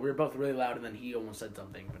mumbo jumbo. We were both really loud, and then he almost said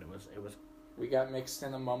something, but it was We got mixed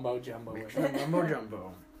in a mumbo jumbo. with it. mumbo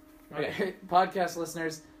jumbo. Okay, podcast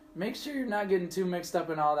listeners, make sure you're not getting too mixed up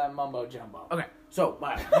in all that mumbo jumbo. Okay, so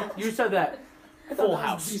Maia, you said that I thought Full that was a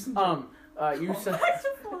House. decent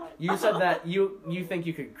You said that you think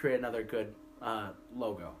you could create another good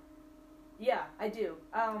logo. Yeah, I do.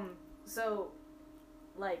 So,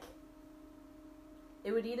 like,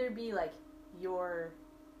 it would either be like your,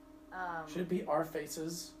 Should it be our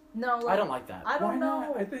faces? no, like, I don't like that. I don't Why know.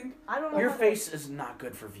 not? I think I don't know. Your how to- face is not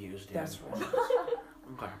good for views, dude. that's right.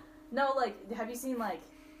 Okay. No, like, have you seen like,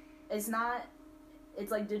 it's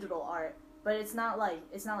like digital art, but it's not like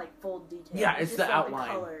full detail. Yeah, it's just the like outline.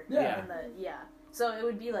 The color Yeah. and the So it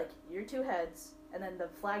would be like your two heads, and then the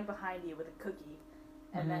flag behind you with a cookie,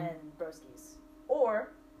 and Mhm. then broskies, or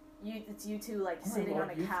it's you two like Oh my sitting Lord,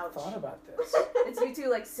 on a you've couch. thought about this. It's you two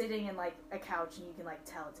like sitting in like a couch, and you can like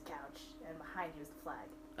tell it's a couch, and behind you is the flag.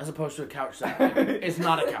 As opposed to a couch that it's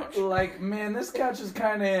not a couch. Like, man, this couch is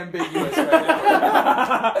kind of ambiguous right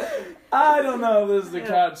now. I don't know if this is the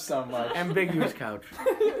couch so much. Ambiguous couch.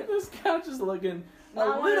 This couch is looking a Not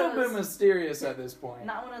one of little bit those- mysterious at this point.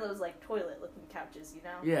 Not one of those like toilet-looking couches, you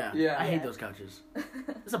know. Yeah. Yeah. I hate Yeah. those couches.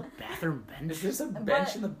 There's a bathroom bench. Is this a bench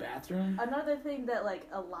But- in the bathroom? Another thing that like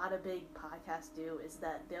a lot of big podcasts do is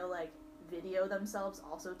that they'll like video themselves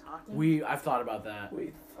also talking. I've thought about that.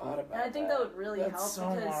 We thought about And I think that would really That's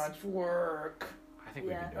help so because much work. I think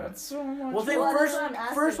Yeah. we can do it. That's so much Well, Well, work. that's what I'm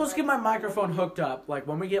asking, first let's like, get my microphone hooked up. Like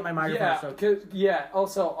when we get my microphone Yeah, hooked 'cause- yeah.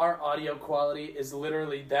 Also, our audio quality is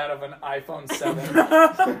literally that of an iPhone 7.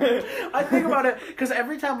 I think about it because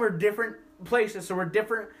every time we're different places, so we're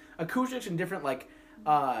different acoustics and different like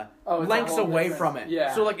Oh, it's a lengths whole away different- from it.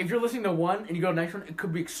 Yeah. So like if you're listening to one and you go to the next one, it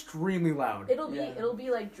could be extremely loud. it'll be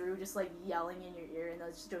like Drew just like yelling in your ear, and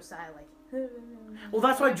that's Josiah like. Well,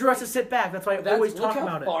 that's why Drew has to sit back. That's why I always look talk how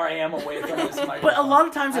about it. far I am away from this microphone. But a lot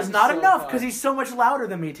of times it's I'm not so enough far. because he's so much louder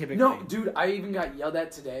than me typically. No, dude, I even got yelled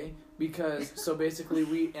at today because so basically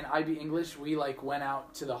we in IB English we like went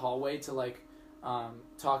out to the hallway to like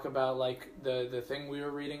talk about like the thing we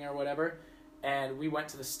were reading or whatever, and we went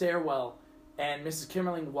to the stairwell, and Mrs.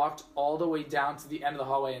 Kimmerling walked all the way down to the end of the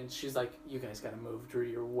hallway, and she's like, "You guys gotta move, Drew.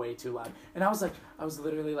 You're way too loud." And I was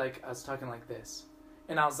literally like, I was talking like this,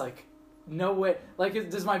 and I was like, "No way!" Like,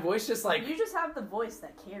 does my voice just like? You just have the voice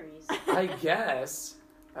that carries. I guess.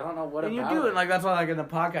 I don't know what and you about do, it. and like that's why like in the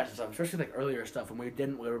podcast and stuff, especially like earlier stuff when we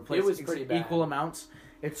replaced It was pretty bad. equal amounts.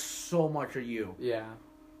 It's so much of you. Yeah.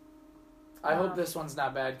 I hope this one's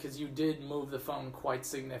not bad because you did move the phone quite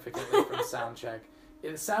significantly from sound check.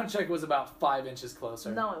 Sound check was about 5 inches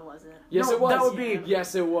closer. No, it wasn't. Yes, No, it was. that would be-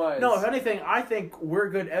 Yes, it was. No, if anything, I think we're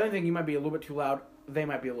good. If anything, you might be a little bit too loud. They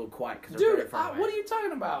might be a little quiet because they're very Dude, far away. what are you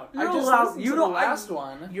talking about? You're I just loud. listened You to don't- the last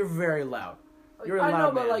one. You're very loud. You're a I loud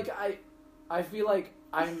know, but man. like I feel like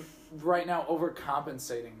I'm right now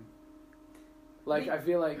overcompensating. Like I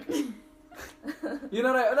feel like you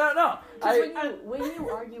know what no. When you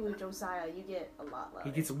argue with Josiah, you get a lot louder.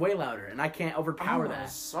 He gets way louder, and I can't overpower I'm that.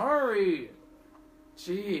 sorry.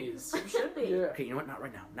 Jeez. You should be. Yeah. Okay, you know what? Not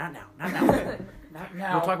right now. Not now. Not now. Not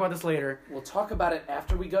now. We'll talk about this later. We'll talk about it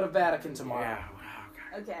after we go to Vatican tomorrow.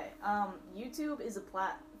 Yeah. Okay. Okay. YouTube is a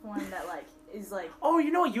platform that like is like. Oh,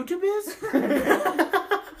 you know what YouTube is?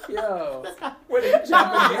 Yo. Wait, are you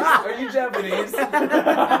Japanese? Are you Japanese?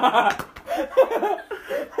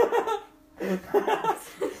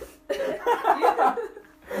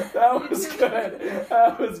 That was good.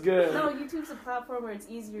 That was good. No, YouTube's a platform where it's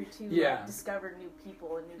easier to like, discover new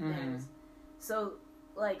people and new things. So,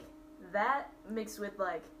 like, that mixed with,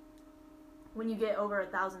 like, when you get over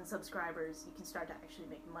 1,000 subscribers, you can start to actually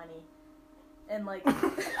make money. And, like...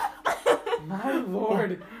 My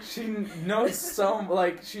lord. She knows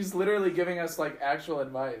like, she's literally giving us, like, actual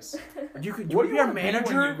advice. You could What be do our you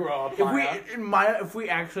manager? when you grow up, Maya? If we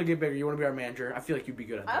actually get bigger, you want to be our manager? I feel like you'd be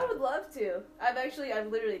good at that. I would love to. I've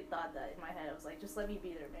literally thought that in my head. I was like, just let me be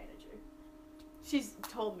their manager. She's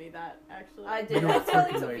told me that, actually. I did. You I was telling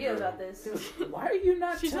fucking Sophia major. about this. Why are you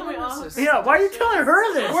not She told telling me us off. this? Yeah, why are you telling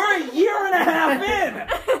her this? We're a year and a half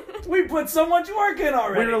in! We put so much work in We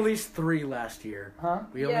already! released 3 last year. Huh?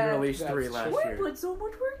 We only Yeah, released that's 3 true. last We year. put so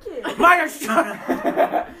much work in. Maya, shut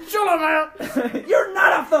up! Shut up, Maya! You're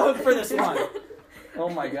not off the hook for this one! Oh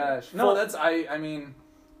my gosh. No, that's, I mean...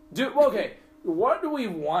 Dude, okay, what do we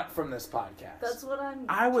want from this podcast? That's what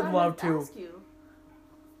I would trying love to. ask you.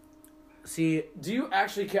 See, Do you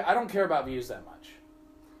actually care? I don't care about views that much.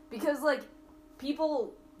 Because, like,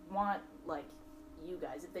 people want, like, you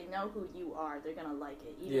guys. If they know who you are, they're gonna like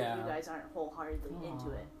it. Even if you guys aren't wholeheartedly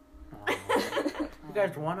into it. you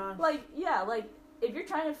guys want us? Like, yeah, like, if you're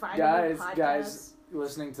trying to find a new podcast... Guys,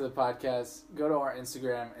 listening to the podcast, go to our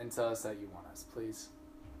Instagram and tell us that you want us, please.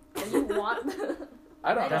 And you want...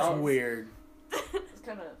 I don't That's know. weird. It's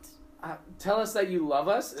kind of... Tell us that you love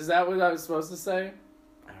us? Is that what I was supposed to say?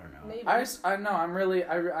 I don't know. Maybe. I know.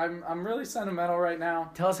 I'm really sentimental right now.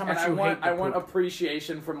 Tell us how much And you hate the I want poop.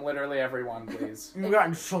 appreciation from literally everyone, please. You've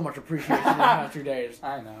gotten so much appreciation in the past 2 days.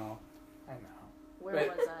 I know. Where Wait.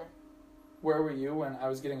 was I? Where were you when I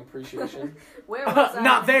was getting appreciation? Where was I?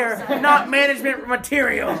 Not there. Was I- Not management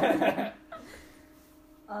material. Yeah.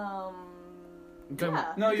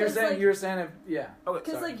 No, you're because, saying like, you're saying if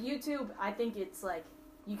Because, sorry. like, YouTube, I think it's, like,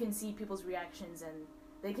 you can see people's reactions and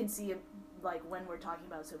they can see, like, when we're talking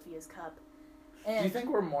about Sophia's cup. And Do you think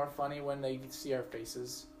we're more funny when they see our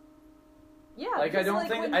faces? Yeah. Like I because,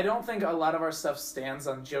 don't think a lot of our stuff stands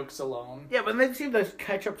on jokes alone. Yeah, but they see the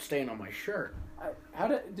ketchup stain on my shirt.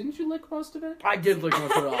 Didn't you lick most of it? I did look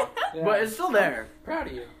most of it off, Yeah. but it's still there. Proud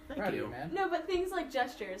of you. Thank Proud you. of you, man. No, but things like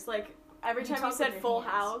gestures, like every You time you talk with said your full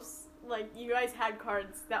hands. house, like you guys had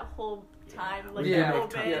cards that whole time, like Yeah, a little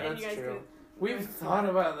bit, yeah, and that's you guys true. could. We've thought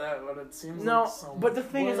about that, but it seems No, like so but the much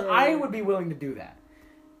thing is, work. I would be willing to do that.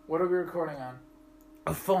 What are we recording on?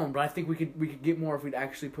 A phone, but I think we could get more if we'd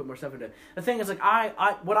actually put more stuff into it. The thing is, like,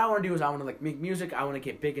 what I want to do is I want to like make music. I want to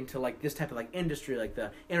get big into like this type of like industry, like the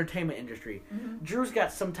entertainment industry. Mm-hmm. Drew's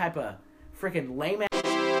got some type of freaking lame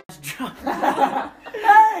ass job. Hey!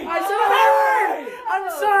 I said a bad word! I'm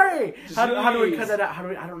sorry. How do we Jeez. cut that out? How do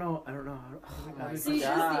we? I don't know. Oh my See, here's the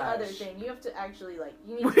other gosh. thing. You have to actually, like,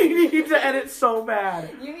 you need We to, need to edit so bad.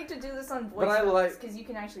 you need to do this on But I voice like- because you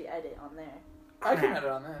can actually edit on there. I can edit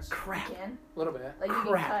on this. Crap. You can? A little bit. Like, you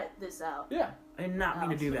Crap. can cut this out. Yeah. I did not mean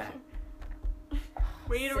to do that.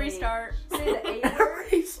 We need to Say- restart. Say the A word.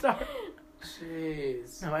 Restart.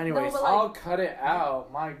 Jeez. No, anyways. No, but, like, I'll cut it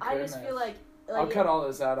out. My goodness. I just feel like I'll cut all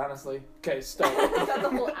this out, honestly. Okay, stop. cut the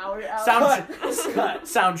whole hour out. Sound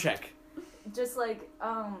sound check. Just like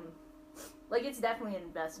it's definitely an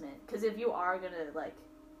investment because if you are gonna like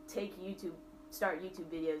start YouTube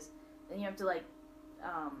videos, then you have to like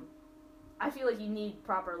I feel like you need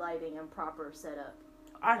proper lighting and proper setup.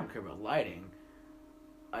 I don't care about lighting.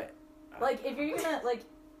 Like if you're gonna like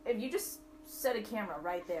if you just set a camera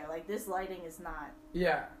right there, like this lighting is not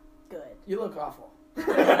Yeah. good. You look awful. You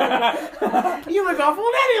look awful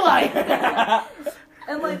in any light.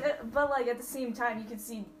 And like but like at the same time you can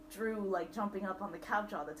see Drew like jumping up on the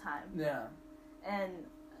couch all the time. Yeah. And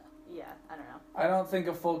yeah, I don't know. I don't think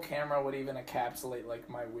a full camera would even encapsulate like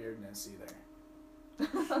my weirdness either.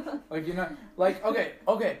 Like like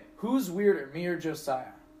okay, who's weirder, me or Josiah?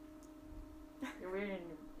 You're weird in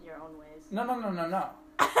your own ways. No.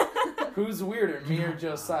 Who's weirder, me or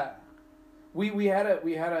Josiah? We had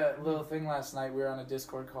a little thing last night. We were on a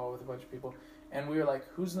Discord call with a bunch of people, and we were like,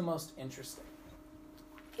 who's the most interesting?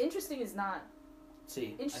 Interesting is not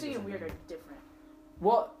See, interesting and weird are different.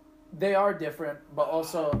 Well, they are different, but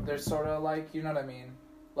also they're sort of like, you know what I mean?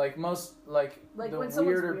 Like most, like Like the when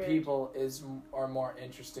someone's weirder weird. people are more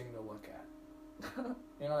interesting to look at.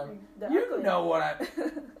 You know what I mean? The You ugly. know what I...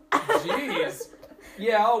 Jeez.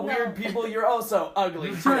 Yeah, all weird people, you're also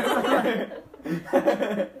ugly too.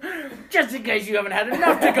 Just in case you haven't had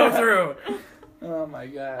enough to go through. Oh my I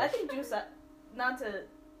gosh. think Josiah, not to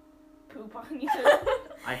poop on you.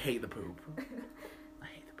 I hate the poop.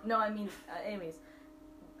 No, I mean, anyways,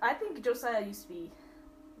 I think Josiah used to be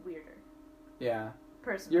weirder. Yeah.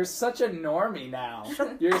 Personally. You're such a normie now.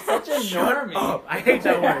 You're such a normie. Oh, I hate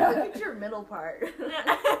that word. Look at your middle part.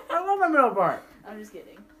 I love my middle part. I'm just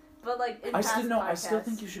kidding. But like in I past still I still podcasts-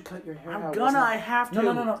 think you should cut your hair I'm out. gonna. Wasn't I it? have to.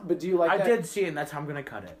 No. But do you like I that? did see it, and that's how I'm gonna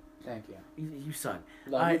cut it. Thank you. You suck.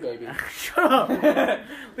 Love you, baby. Shut up.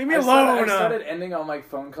 Leave me I alone. started ending all my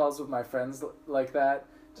phone calls with my friends like that.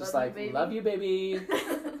 Just Love you, like, baby. love you, baby.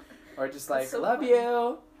 Or just like, so love funny.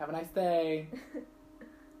 you. Have a nice day.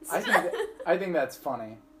 I think that's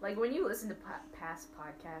funny. Like when you listen to past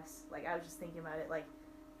podcasts, like I was just thinking about it, like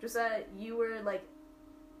Josiah, you were like,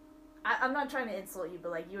 I'm not trying to insult you,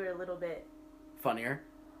 but like you were a little bit, Funnier,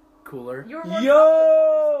 cooler. you were more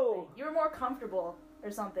Yo! comfortable or something. You were more comfortable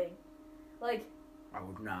or something. Like I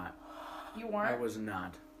would not. you weren't. I was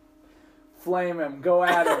not. Flame him. Go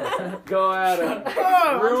at him. Go at him.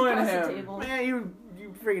 Oh, Ruin Across the him. table. Man, you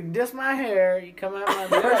freaking diss my hair. You come at my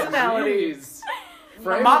personality. Jeez.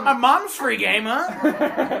 My mom's free game,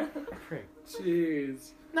 huh? Frick.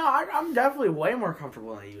 Jeez. No, I'm definitely way more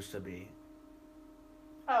comfortable than I used to be.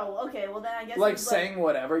 Oh, okay. Well then I guess Like it's saying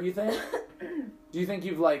whatever you think? Do you think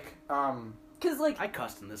you've like because like I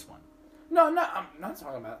cussed in this one. No, I'm not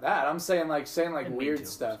talking about that. I'm saying Didn't mean weird to.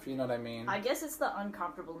 stuff. You know what I mean? I guess it's the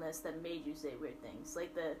uncomfortableness that made you say weird things,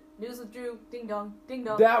 like the news with Drew, ding dong, ding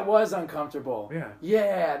dong. That was uncomfortable. Yeah.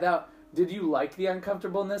 Yeah. That. Did you like the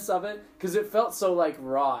uncomfortableness of it? Because it felt so like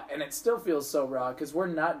raw, and it still feels so raw. Because we're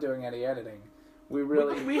not doing any editing. We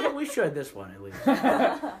really. We should this one at least.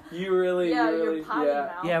 You really. yeah, you really. you're potty Yeah.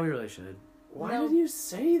 mouth. Yeah, we really should. Why No. did you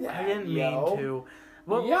say that? I didn't yo? mean to.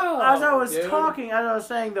 Well, Yo, as I was dude. talking, as I was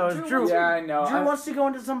saying though, Drew, Drew. Yeah, I know. Drew wants to go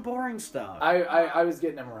into some boring stuff. I was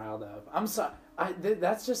getting him riled up. I'm sorry.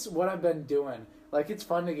 That's just what I've been doing. Like, it's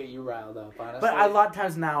fun to get you riled up, honestly. But a lot of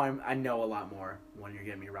times now I know a lot more when you're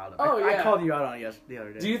getting me riled up. Oh, I yeah. called you out on it the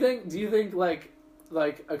other day. Do you think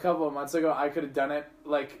like a couple of months ago I could have done it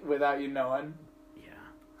like without you knowing?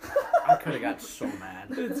 Yeah. I could have got so mad.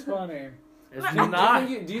 It's funny. It's Do not.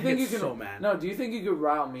 you think you get can? so mad. No. Do you think you could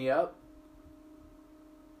rile me up?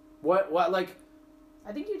 What like?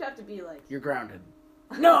 I think you'd have to be like. You're grounded.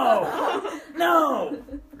 No. No.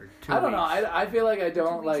 For 2 I don't know. weeks. I feel like I 2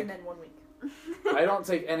 don't weeks like. and then 1 week. I don't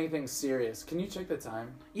take anything serious. Can you check the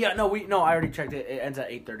time? Yeah, no, I already checked it. It ends at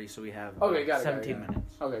 8:30, so we have Okay, got it, 17 got it.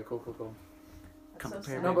 minutes. Okay. Cool. That's Come so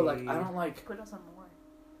prepare sad. No, but like Maybe- I don't like. Put us on more.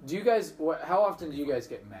 Do you guys? How often do you guys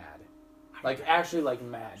get mad? Like actually like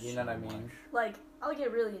mad. You know what I mean? Like I'll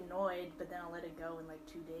get really annoyed, but then I'll let it go in like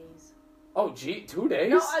 2 days. Oh, gee, 2 days?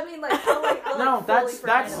 No, I mean like I'll No, fully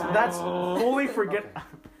forget about that's it. fully forget.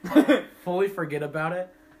 Fully forget about it.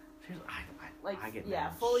 Seriously, Like I get yeah,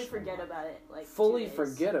 mad fully so forget much. about it. Like 2 Fully days.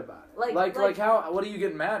 forget about it. Like- Like how? What are you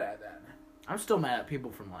getting mad at then? I'm still mad at people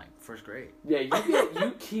from like first grade. Yeah,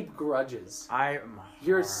 you keep grudges. I am.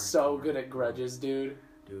 You're hardcore, so good at grudges, dude.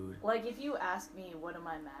 dude. Like if you ask me what am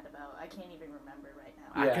I mad about, I can't even remember right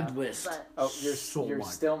now. I Yeah. could list. But Oh, you're so much.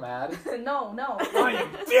 still mad? no. I am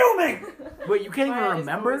fuming. Wait, you can't Maia even is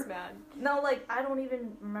remember? always mad. No, like I don't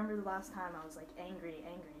even remember the last time I was like angry.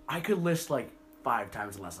 I could list like 5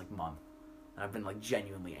 times in the last like month. And I've been like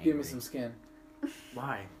genuinely angry. Give me some skin.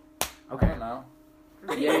 Why? I Okay. don't know.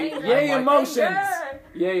 Really Yay, angry. yay I'm emotions! Anger.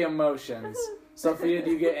 Yay emotions. Sophia, do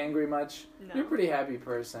you get angry much? No. You're a pretty happy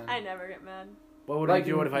person. I never get mad. What would Like I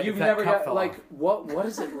do if you've that never cup got fell like off? what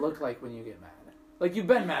does it look like when you get mad? Like you've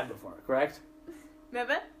been mad before, correct?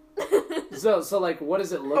 Maybe? So like what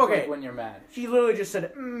does it look Okay. like when you're mad? She literally just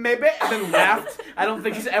said maybe and then laughed. I don't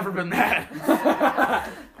think she's ever been mad.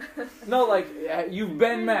 No, like you've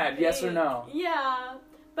been mad, yes or no? Yeah,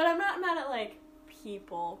 but I'm not mad at like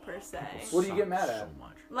people per se. What do you get mad at? So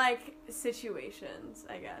much. Like situations,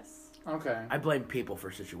 I guess. Okay. I blame people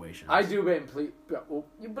for situations. I do blame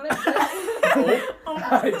You blame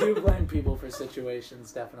I do blame people for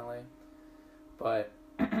situations, definitely. But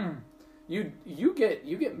you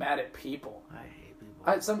get mad at people. I hate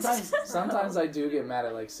people. Sometimes I do get mad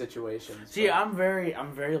at like situations. See, but I'm very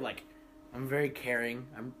caring.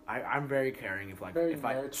 I'm very caring. If like very if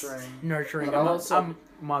I nurturing. nurturing. But also- I'm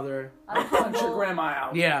mother. I punch your grandma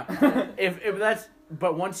out. Yeah. if that's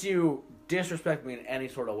but once you disrespect me in any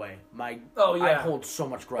sort of way, Oh, I yeah. hold so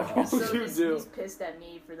much grudge. Oh, against you. you he's, do. He's pissed at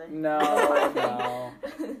me for the. No.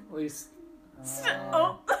 At least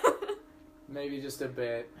Oh. maybe just a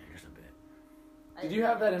bit. Just a bit. Did you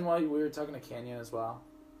have that in while we were talking to Kenya as well?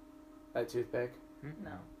 That toothpick?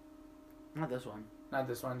 No. Not this one. Not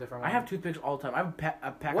this one, different one. I have toothpicks all the time. I have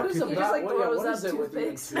a pack What of is toothpicks. it just, about? like, What throws is up it with you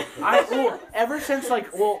and toothpicks. toothpicks?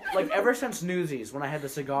 Ever since Newsies, when I had the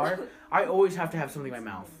cigar, I always have to have something in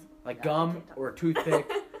my mouth, like Yeah, gum or a toothpick,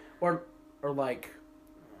 or like,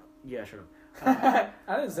 yeah, shut up.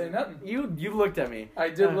 I didn't say nothing. You looked at me. I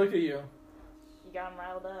did look at you. You got him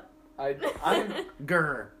riled up. I'm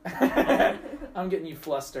Grr. I'm getting you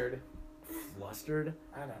flustered. Flustered.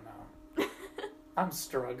 I don't know. I'm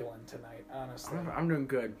struggling tonight, honestly. I'm doing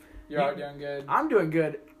good. You are doing good. I'm doing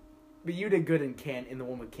good, but you did good in the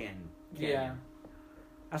one with Canyon. Yeah.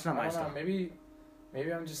 That's not I my don't know. stuff.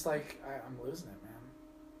 Maybe I'm just like I'm losing it, man.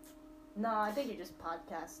 No, I think you just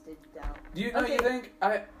podcasted down. Do you? Okay. You think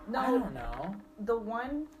I No, don't know. the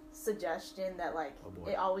one suggestion that like Oh,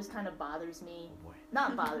 boy. it always kind of bothers me. Oh boy.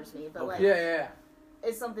 Not bothers me, but Okay. like Yeah.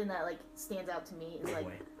 it's something that like stands out to me. Is Oh like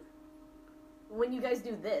boy. when you guys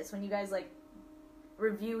do this, when you guys like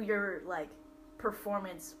review your like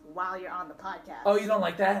performance while you're on the podcast. Oh, you don't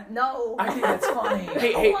like that? No. I think that's funny.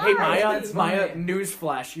 Hey, Why? Maya, That's Maya, funny.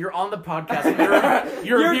 newsflash. You're on the podcast. And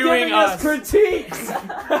you're reviewing giving us. critiques.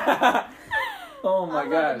 Oh my I'm not the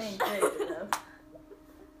gosh. main character,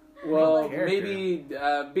 though. Well, Character. maybe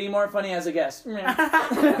be more funny as a guest.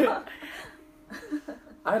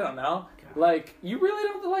 I don't know. Like, you really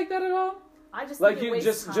don't like that at all? I just Like, think it you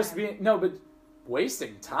wastes just time. being no, but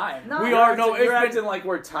wasting time. No. We You're are acting, no. You're It's acting like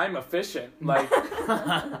we're time efficient. Like,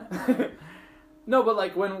 no, but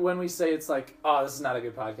like when we say it's like, oh, this is not a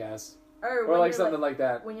good podcast, or or when like you're, something like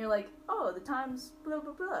that. when you're like, oh, the time's blah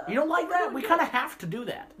blah blah. You don't like that? We kind of have to do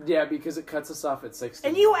that. Yeah, because it cuts us off at 60.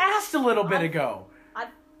 And you asked a little bit I- ago.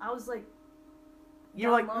 I was like, You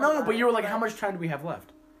were like, down low no, about but you were like, it, how much time do we have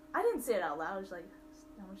left? I didn't say it out loud. I was like,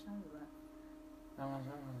 how much time is that?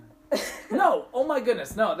 No, oh my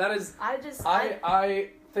goodness, no, that is. I I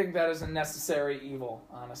think that is a necessary evil,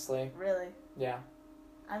 honestly. really. Yeah.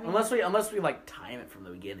 I mean, Unless we like time it from the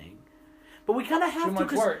beginning. But we kind of have Too to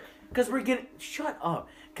much work. because we're getting shut up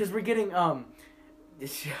because we're getting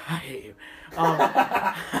he's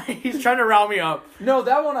trying to rile me up. No,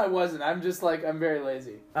 that one I wasn't. I'm just like, I'm very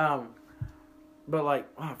lazy. But like,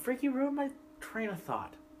 wow, freak, you ruined my train of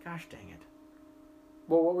thought. Gosh dang it.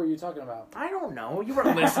 Well, what were you talking about? I don't know. You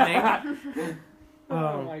weren't listening.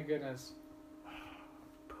 Oh my goodness.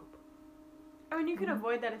 I mean, you could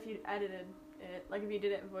avoid that if you edited it, like if you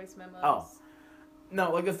did it in voice memos. Oh.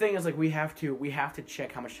 No, like the thing is, like we have to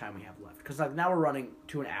check how much time we have left because like now we're running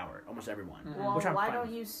to an hour, almost everyone. well, which I'm why fine don't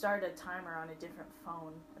with. you start a timer on a different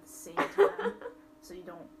phone at the same time, so you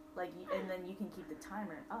don't like, and then you can keep the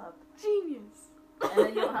timer up, Genius. and then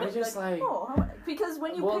you don't have I to be just like, like- oh, how much? Because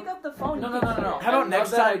when you Well, pick up the phone, No. you can hear it. How about I love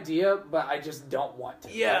next that time- idea, but I just don't want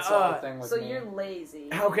to. Yeah, That's the whole thing with So me. you're lazy.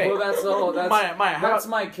 Okay. Well, that's the whole. That's Maya, how that's about,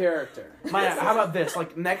 my character. Maya, how about this?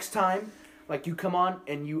 Like next time, like you come on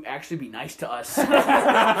and you actually be nice to us.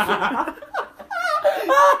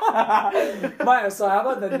 Maya, so how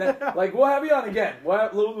about like we'll have you on again.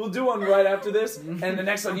 We'll do one right after this, and the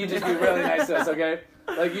next one you just be really nice to us, okay?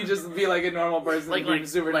 Like you just be like a normal person, Like- being like-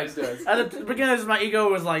 super like- nice to us. At the beginning, my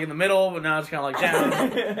ego was like in the middle, but now it's kind of like down.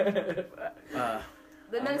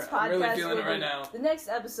 The next I'm really podcast feeling will it right be, now. the next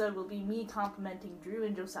episode will be me complimenting Drew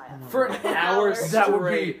and Josiah For an hour That would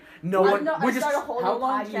straight. be no I one. know, We I just start a whole How new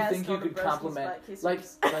long do you podcast think you on the could Broski's compliment, butt kissers.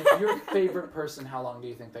 like your favorite person? How long do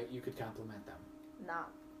you think that you could compliment them? Not.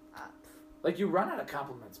 Like you run out of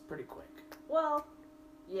compliments pretty quick. Well,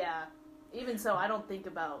 yeah. Even so, I don't think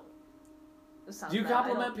about. Do you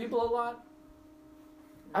compliment people a lot?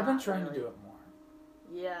 I've been trying to do it more.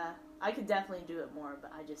 Yeah, I could definitely do it more,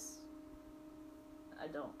 but I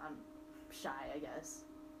don't. I'm shy, I guess.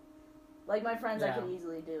 Like my friends, I Yeah. could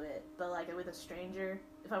easily do it, but like with a stranger,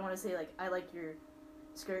 if I want to say like I like your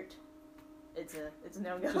skirt, it's a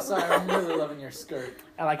no go. Just sorry, I'm really loving your skirt.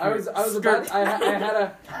 I like. I your was skirt.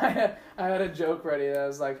 about. I had a joke ready that I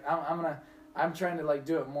was like, I'm trying to like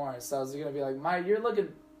do it more. So I was gonna be like, Maya, you're looking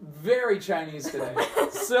very Chinese today.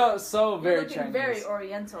 so You're very looking Chinese. very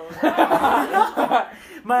Oriental.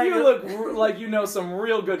 Maya, You look like you know some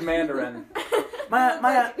real good Mandarin.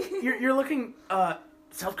 Maya, you're looking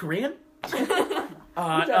South Korean.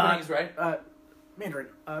 Japanese, right? Mandarin.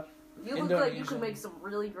 You look like you Indonesian. can make some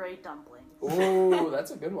really great dumplings. Ooh, that's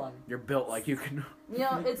a good one. You're built like you can. You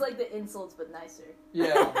know, it's like the insults, but nicer.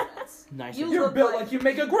 Yeah. That's- Nice. You You're look built like- like you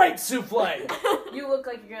make a great souffle. You look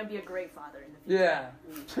like you're gonna be a great father in the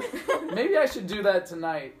future. Yeah. Maybe I should do that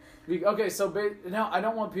tonight. Okay, so no, I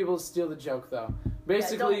don't want people to steal the joke though.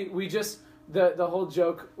 Basically, we just the whole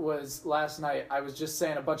joke was last night. I was just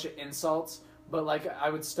saying a bunch of insults, but like I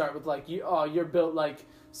would start with like you're built like.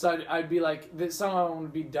 So I'd be like someone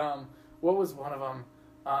would be dumb, what was one of them?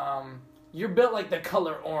 You're built like the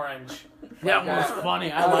color orange. That was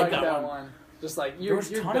funny. I like that one. Just like There you're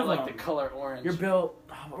was a ton built of like them. the color orange. You're built.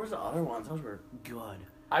 Oh, what was the other ones? Those were good.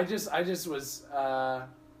 I just was I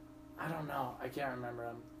don't know. I can't remember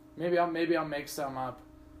them. Maybe I'll make some up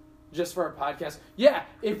just for a podcast. Yeah.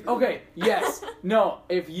 If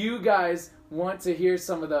you guys want to hear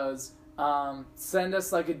some of those, send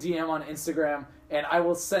us like a DM on Instagram, and I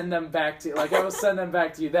will send them back to you. Like I will send them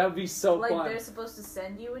back to you. That would be so Like fun. they're supposed to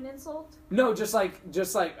send you an insult? No, just like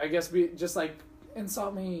I guess just like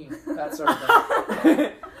insult me, that sort of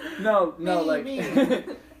thing. no, no,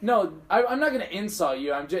 I'm not gonna insult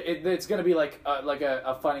you. It's gonna be like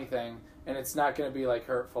a funny thing, and it's not gonna be like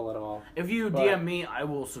hurtful at all. If you But- DM me, I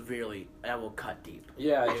will cut deep.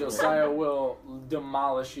 Yeah, Josiah will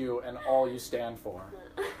demolish you and all you stand for.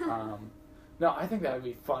 No, I think that would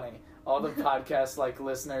be funny. All the podcast like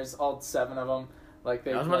listeners, all 7 of them, like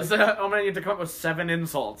they. I was about to say, I'm gonna need to come up with 7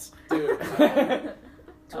 insults. Dude. Two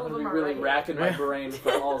I'm of gonna them be are really right racking my Yeah. brain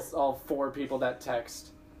for all 4 people that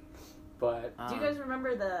text. But Do you guys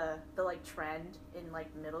remember the like trend in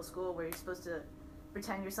like middle school where you're supposed to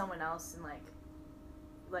pretend you're someone else and like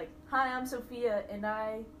hi, I'm Sophia and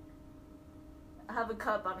I have a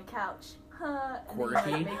cup on a couch. Huh, and then you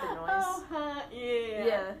Quirky? like make the noise. Oh,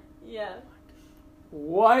 yeah.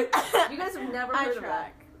 what? You guys have never I heard of that.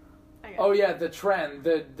 track. I got Oh it. yeah, the trend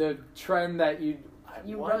that you.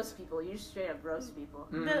 You what? roast people. You straight up roast people.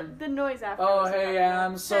 The noise after. Oh was hey, about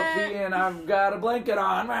I'm Sophia and I've got a blanket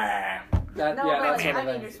on. That, No, yeah, but that like, sort I of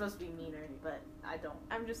mean thing. you're supposed to be meaner, but I don't.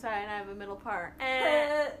 I'm just saying I have a middle part.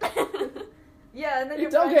 Yeah, and then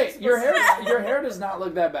It's your friends okay. are Your supposed hair, to- your hair does not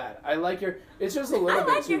look that bad. I like your. It's just a I little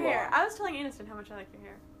bit like too your hair. long. I was telling Aniston how much I like your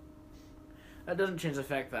hair. That doesn't change the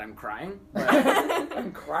fact that I'm crying. But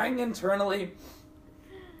I'm crying internally.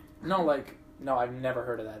 No, I've never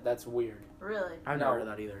heard of that. That's weird. Really? I've No. never heard of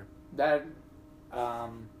that either. That,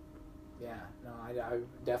 yeah, no, I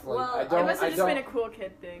definitely, Well, I It don't, must I have just don't. been a cool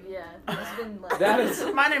kid thing. Yeah. It's been like That is,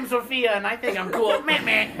 My name's Sophia, and I think I'm cool.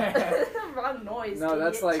 Man. wrong noise. no,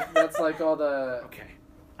 that's like all the, Okay.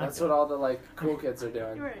 that's what all the like cool kids are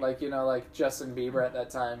doing. You're right. Like, like Justin Bieber at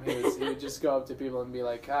that time, he would just go up to people and be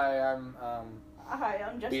like, hi, I'm, Hi,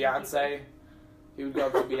 I'm Justin Beyonce. Bieber. He would go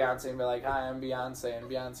up to Beyonce and be like, hi, I'm Beyonce, and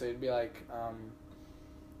Beyonce would be like,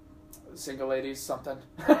 single ladies something.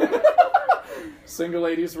 Single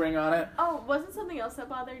ladies ring on it. Oh, wasn't something else that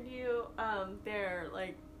bothered you? Their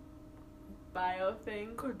like bio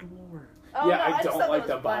thing. Good lord. Oh, Yeah, no, I just don't thought like that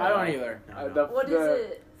the was bio. I funny. don't either. No, no. The- What is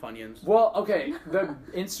it? Funyuns. Well, okay, the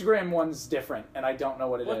Instagram one's different, and I don't know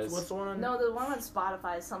what it is. What's the one on? No, the one on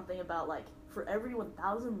Spotify is something about like for every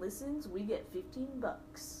 1,000 listens, we get $15.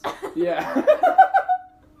 Yeah.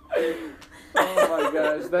 Oh my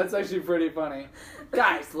gosh, that's actually pretty funny.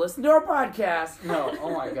 Guys, listen to our podcast. No,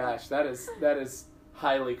 oh my gosh, that is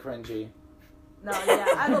highly cringy. No, yeah,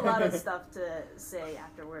 I have a lot of stuff to say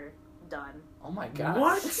after we're done. Oh my gosh.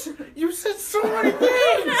 What? You said so many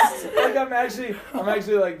things. Like I'm actually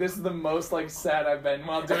like this is the most like sad I've been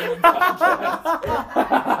while doing the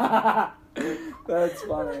podcast. That's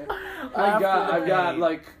funny. I've got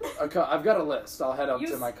a list. I'll head up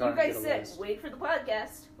to my car you guys and get a said, list. wait for the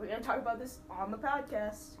podcast. We're going to talk about this on the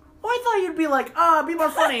podcast. Well, I thought you'd be like, be more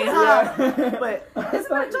funny. Yeah. But Isn't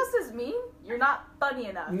that just as mean? You're not funny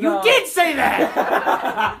enough. No. you did say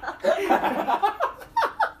that.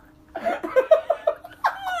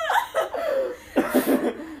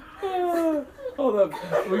 Hold up.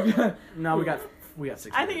 No, we got 6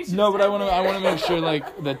 I think you should. No, but I start want there. to make sure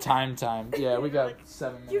like the time. Yeah, we got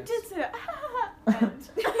 7 minutes. You did say that. And-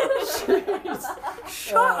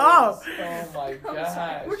 Shut up. Oh my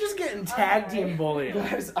gosh. We're just getting tag team bullied.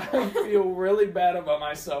 Guys, I feel really bad about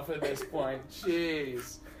myself at this point.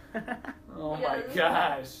 Jeez. Oh my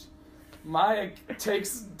gosh. Maya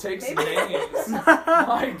takes Maybe- names.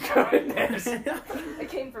 My goodness. I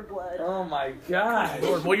came for blood. Oh my gosh.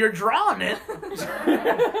 Lord, well, you're drawing it.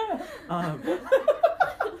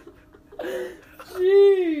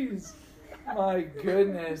 Jeez. My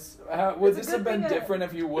goodness. Would It's a this good have been thing different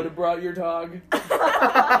if you would have brought your dog?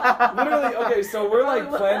 Literally, okay, so we're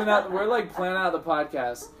planning out the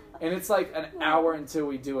podcast, and it's like an hour until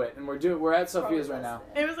we do it, and we're at Sophia's right now.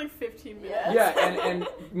 It was like 15 minutes. Yeah. Yeah, and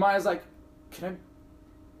Maya's like, can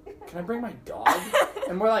I bring my dog?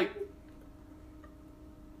 And we're like,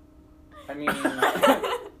 I mean,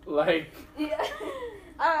 like, Yeah.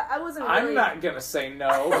 I wasn't really, I'm not gonna say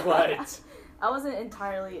no, but I wasn't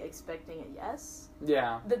entirely expecting a yes.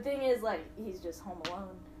 yeah. The thing is, like, he's just home alone.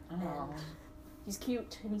 Oh. And he's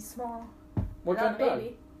cute and he's small. What Not kind of a dog?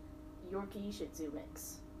 baby. Yorkie Shih Tzu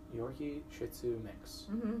mix. Yorkie Shih Tzu mix.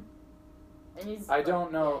 Mm-hmm. And he's. I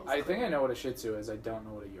don't know. Yeah, he's I think cool. I know what a Shih Tzu is. I don't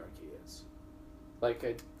know what a Yorkie is. Like,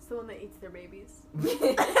 It's the one that eats their babies.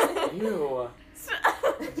 ew.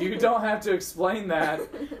 You don't have to explain that.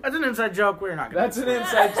 That's an inside joke. We're not gonna. That's an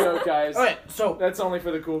inside joke, guys. Okay, so That's only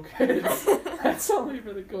for the cool kids. That's only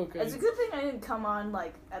for the cool It's kids. a good thing I didn't come on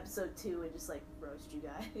like episode 2 and just like roast you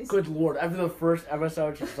guys. good lord, after the first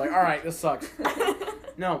episode, she's like, "All right, this sucks."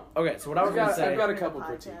 No, okay. So what I was gonna say I've got a For the couple podcast.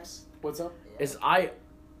 critiques. What's up? is I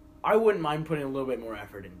wouldn't mind putting a little bit more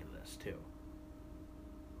effort into this too.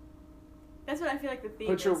 That's what I feel like the theme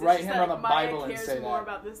Put is. your It's right just hand that, on the Maya Bible and cares say more that.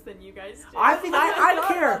 about this than you guys do. I think I thought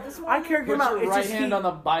care. about this I one. care. Put Give your out. It's right just hand on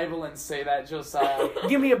the Bible and say that, Josiah.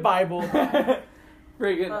 Give me a Bible.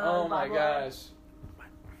 Friggin', oh my Bible. gosh.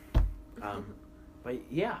 But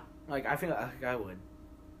yeah, like I think I would.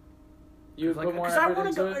 You Like, put more because I effort want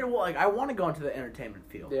into to it? go. Like I want to go into the entertainment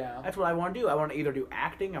field. Yeah. That's what I want to do. I want to either do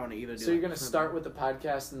acting. I want to either do. So you're like, gonna start with the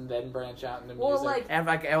podcast and then branch out into Well, music? like, and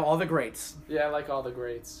like all the greats. Yeah, like all the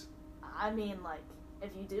greats. I mean, like,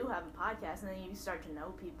 if you do have a podcast and then you start to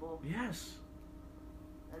know people Yes.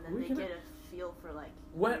 and then We they can- get a feel for like.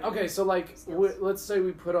 When your okay, so like, skills. let's say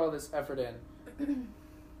we put all this effort in.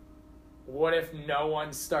 What if no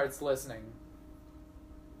one starts listening?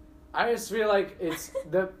 I just feel like it's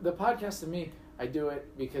the podcast to me. I do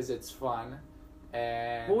it because it's fun,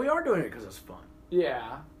 and Well, we are doing it because it's fun.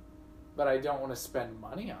 yeah, but I don't want to spend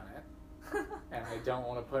money on it, and I don't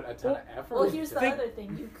want to put a ton of effort. Well, into here's it. the other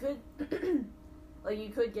thing. You could, like, you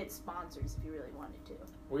could get sponsors if you really wanted to.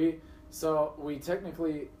 We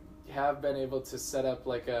technically have been able to set up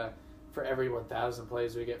like a for every 1,000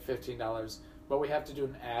 plays we get $15, but we have to do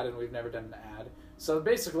an ad, and we've never done an ad. So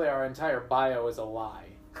basically, our entire bio is a lie.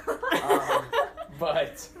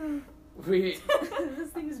 But we This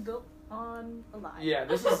thing is built on a lie. yeah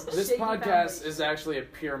this Shaky podcast foundation. is actually a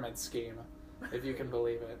pyramid scheme, if you can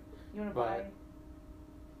believe it. You want to but- buy?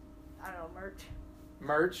 I don't know, merch.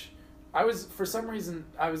 Merch. For some reason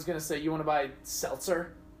I was gonna say you want to buy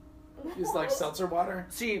seltzer. It's like seltzer water.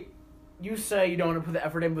 See, you say you don't want to put the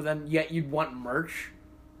effort in, but then yet you'd want merch.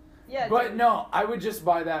 Yeah. But dude. no, I would just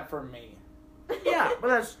buy that for me. Yeah, but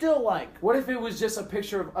that's still like. What if it was just a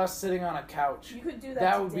picture of us sitting on a couch? You could do that.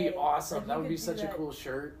 That would be today. awesome. Like, That you would be could do such a that- cool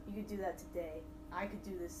shirt. You could do that today. I could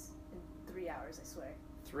do this in 3 hours. I swear.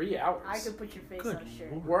 3 hours. I could put your face Good on a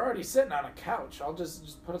shirt. lord. We're already sitting on a couch. I'll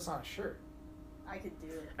just put us on a shirt. I could do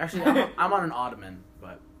it. Actually, I'm on an ottoman,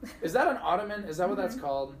 but Is that an ottoman? Is that what that's Mhm.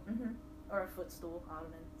 called? Or a footstool,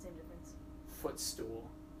 ottoman, same difference. Footstool.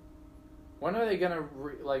 When are they gonna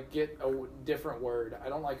get a different word? I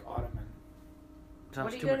don't like ottoman. sounds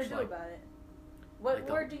What are you too gonna much do like. about it? What like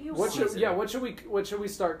the- word do you What want? should we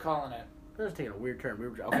start calling it? That's taking a weird turn.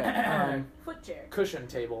 Okay. Foot chair. Cushion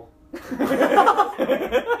table.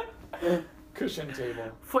 Cushion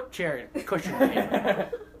table. Foot chair, cushion table.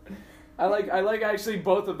 I like actually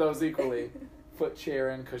both of those equally. Foot chair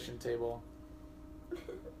and cushion table.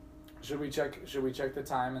 Should we check the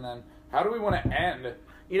time and then how do we want to end?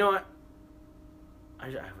 You know what? I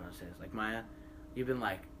want to say this. Like, Maya, you've been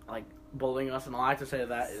like bullying us, and all I have to say to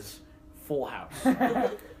that is Full House.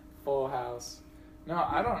 Full house. No,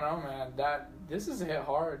 I don't know, man. This is hit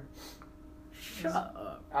hard. Shut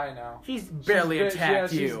up. I know. She's barely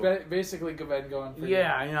attacked she's you. basically been going for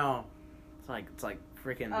Yeah, I know. It's like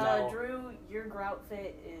freaking. No. Drew, your grout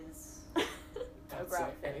fit is. Don't say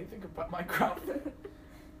Grout. anything about my crop.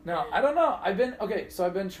 No, I don't know. I've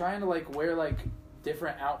been trying to wear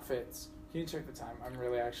different outfits. Can you check the time? I'm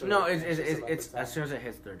really actually No, anxious about it's the time. as soon as it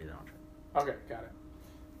hits 30, then I'll check. Okay, got it.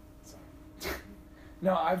 So,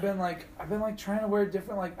 no, I've been trying to wear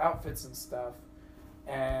different outfits and stuff,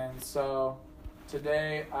 and so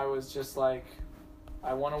today I was just like,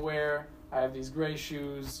 I have these gray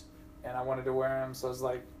shoes, and I wanted to wear them, so I was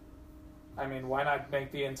like, I mean, why not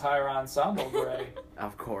make the entire ensemble gray?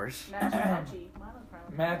 Of course. Matchy.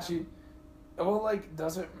 Matchy. Well,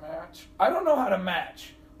 does it match? I don't know how to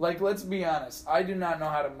match. Let's be honest. I do not know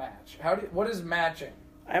how to match. What is matching?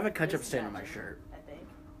 I have a ketchup It's stain on my matching. shirt. I think.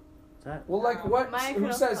 Is that? Well, what? Maya Who can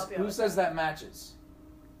also says? help you Who out says with that matches?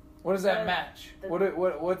 What does that The- match? the-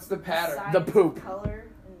 What's the pattern? Science, The poop. Color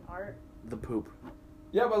and art. The poop.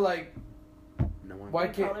 Yeah, but No one. why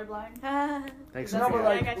You're can't? colorblind. Thanks, No, No, Sophia. but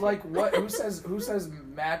I got you. what? Who says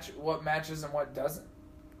match? What matches and what doesn't?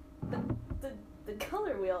 The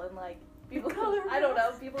color wheel and people. Color I don't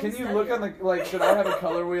Can know. People. you study look it. on the Should I have a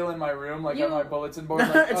color wheel in my room, on You- my bulletin board?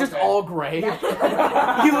 It's just okay. all gray. You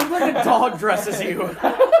look like a dog dresses you.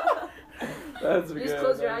 That's You good. just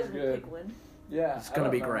close your that's eyes and good. pick one. Yeah, It's I gonna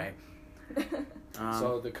don't be know. gray.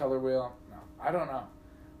 So the color wheel, no, I don't know.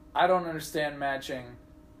 I don't understand matching.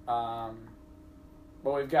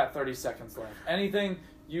 but we've got 30 seconds left. Anything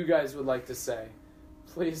you guys would like to say?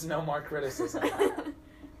 Please, no more criticism.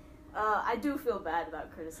 I do feel bad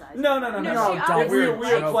about criticizing. No. No, don't. We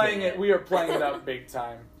are Don't. playing it. We are playing it up big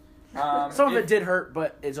time. Some of it did hurt,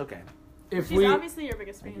 but it's okay. If She's obviously your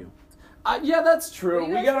biggest fan. Thank you. Yeah, that's true.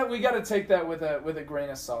 Will you We gotta take that with a grain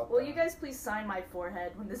of salt. Will though. you guys please sign my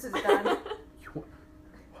forehead when this is done?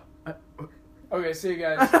 Okay, see you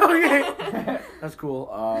guys. Okay. That's cool.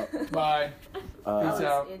 Bye. That was Peace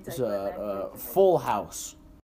out. anticlimactic. Full House.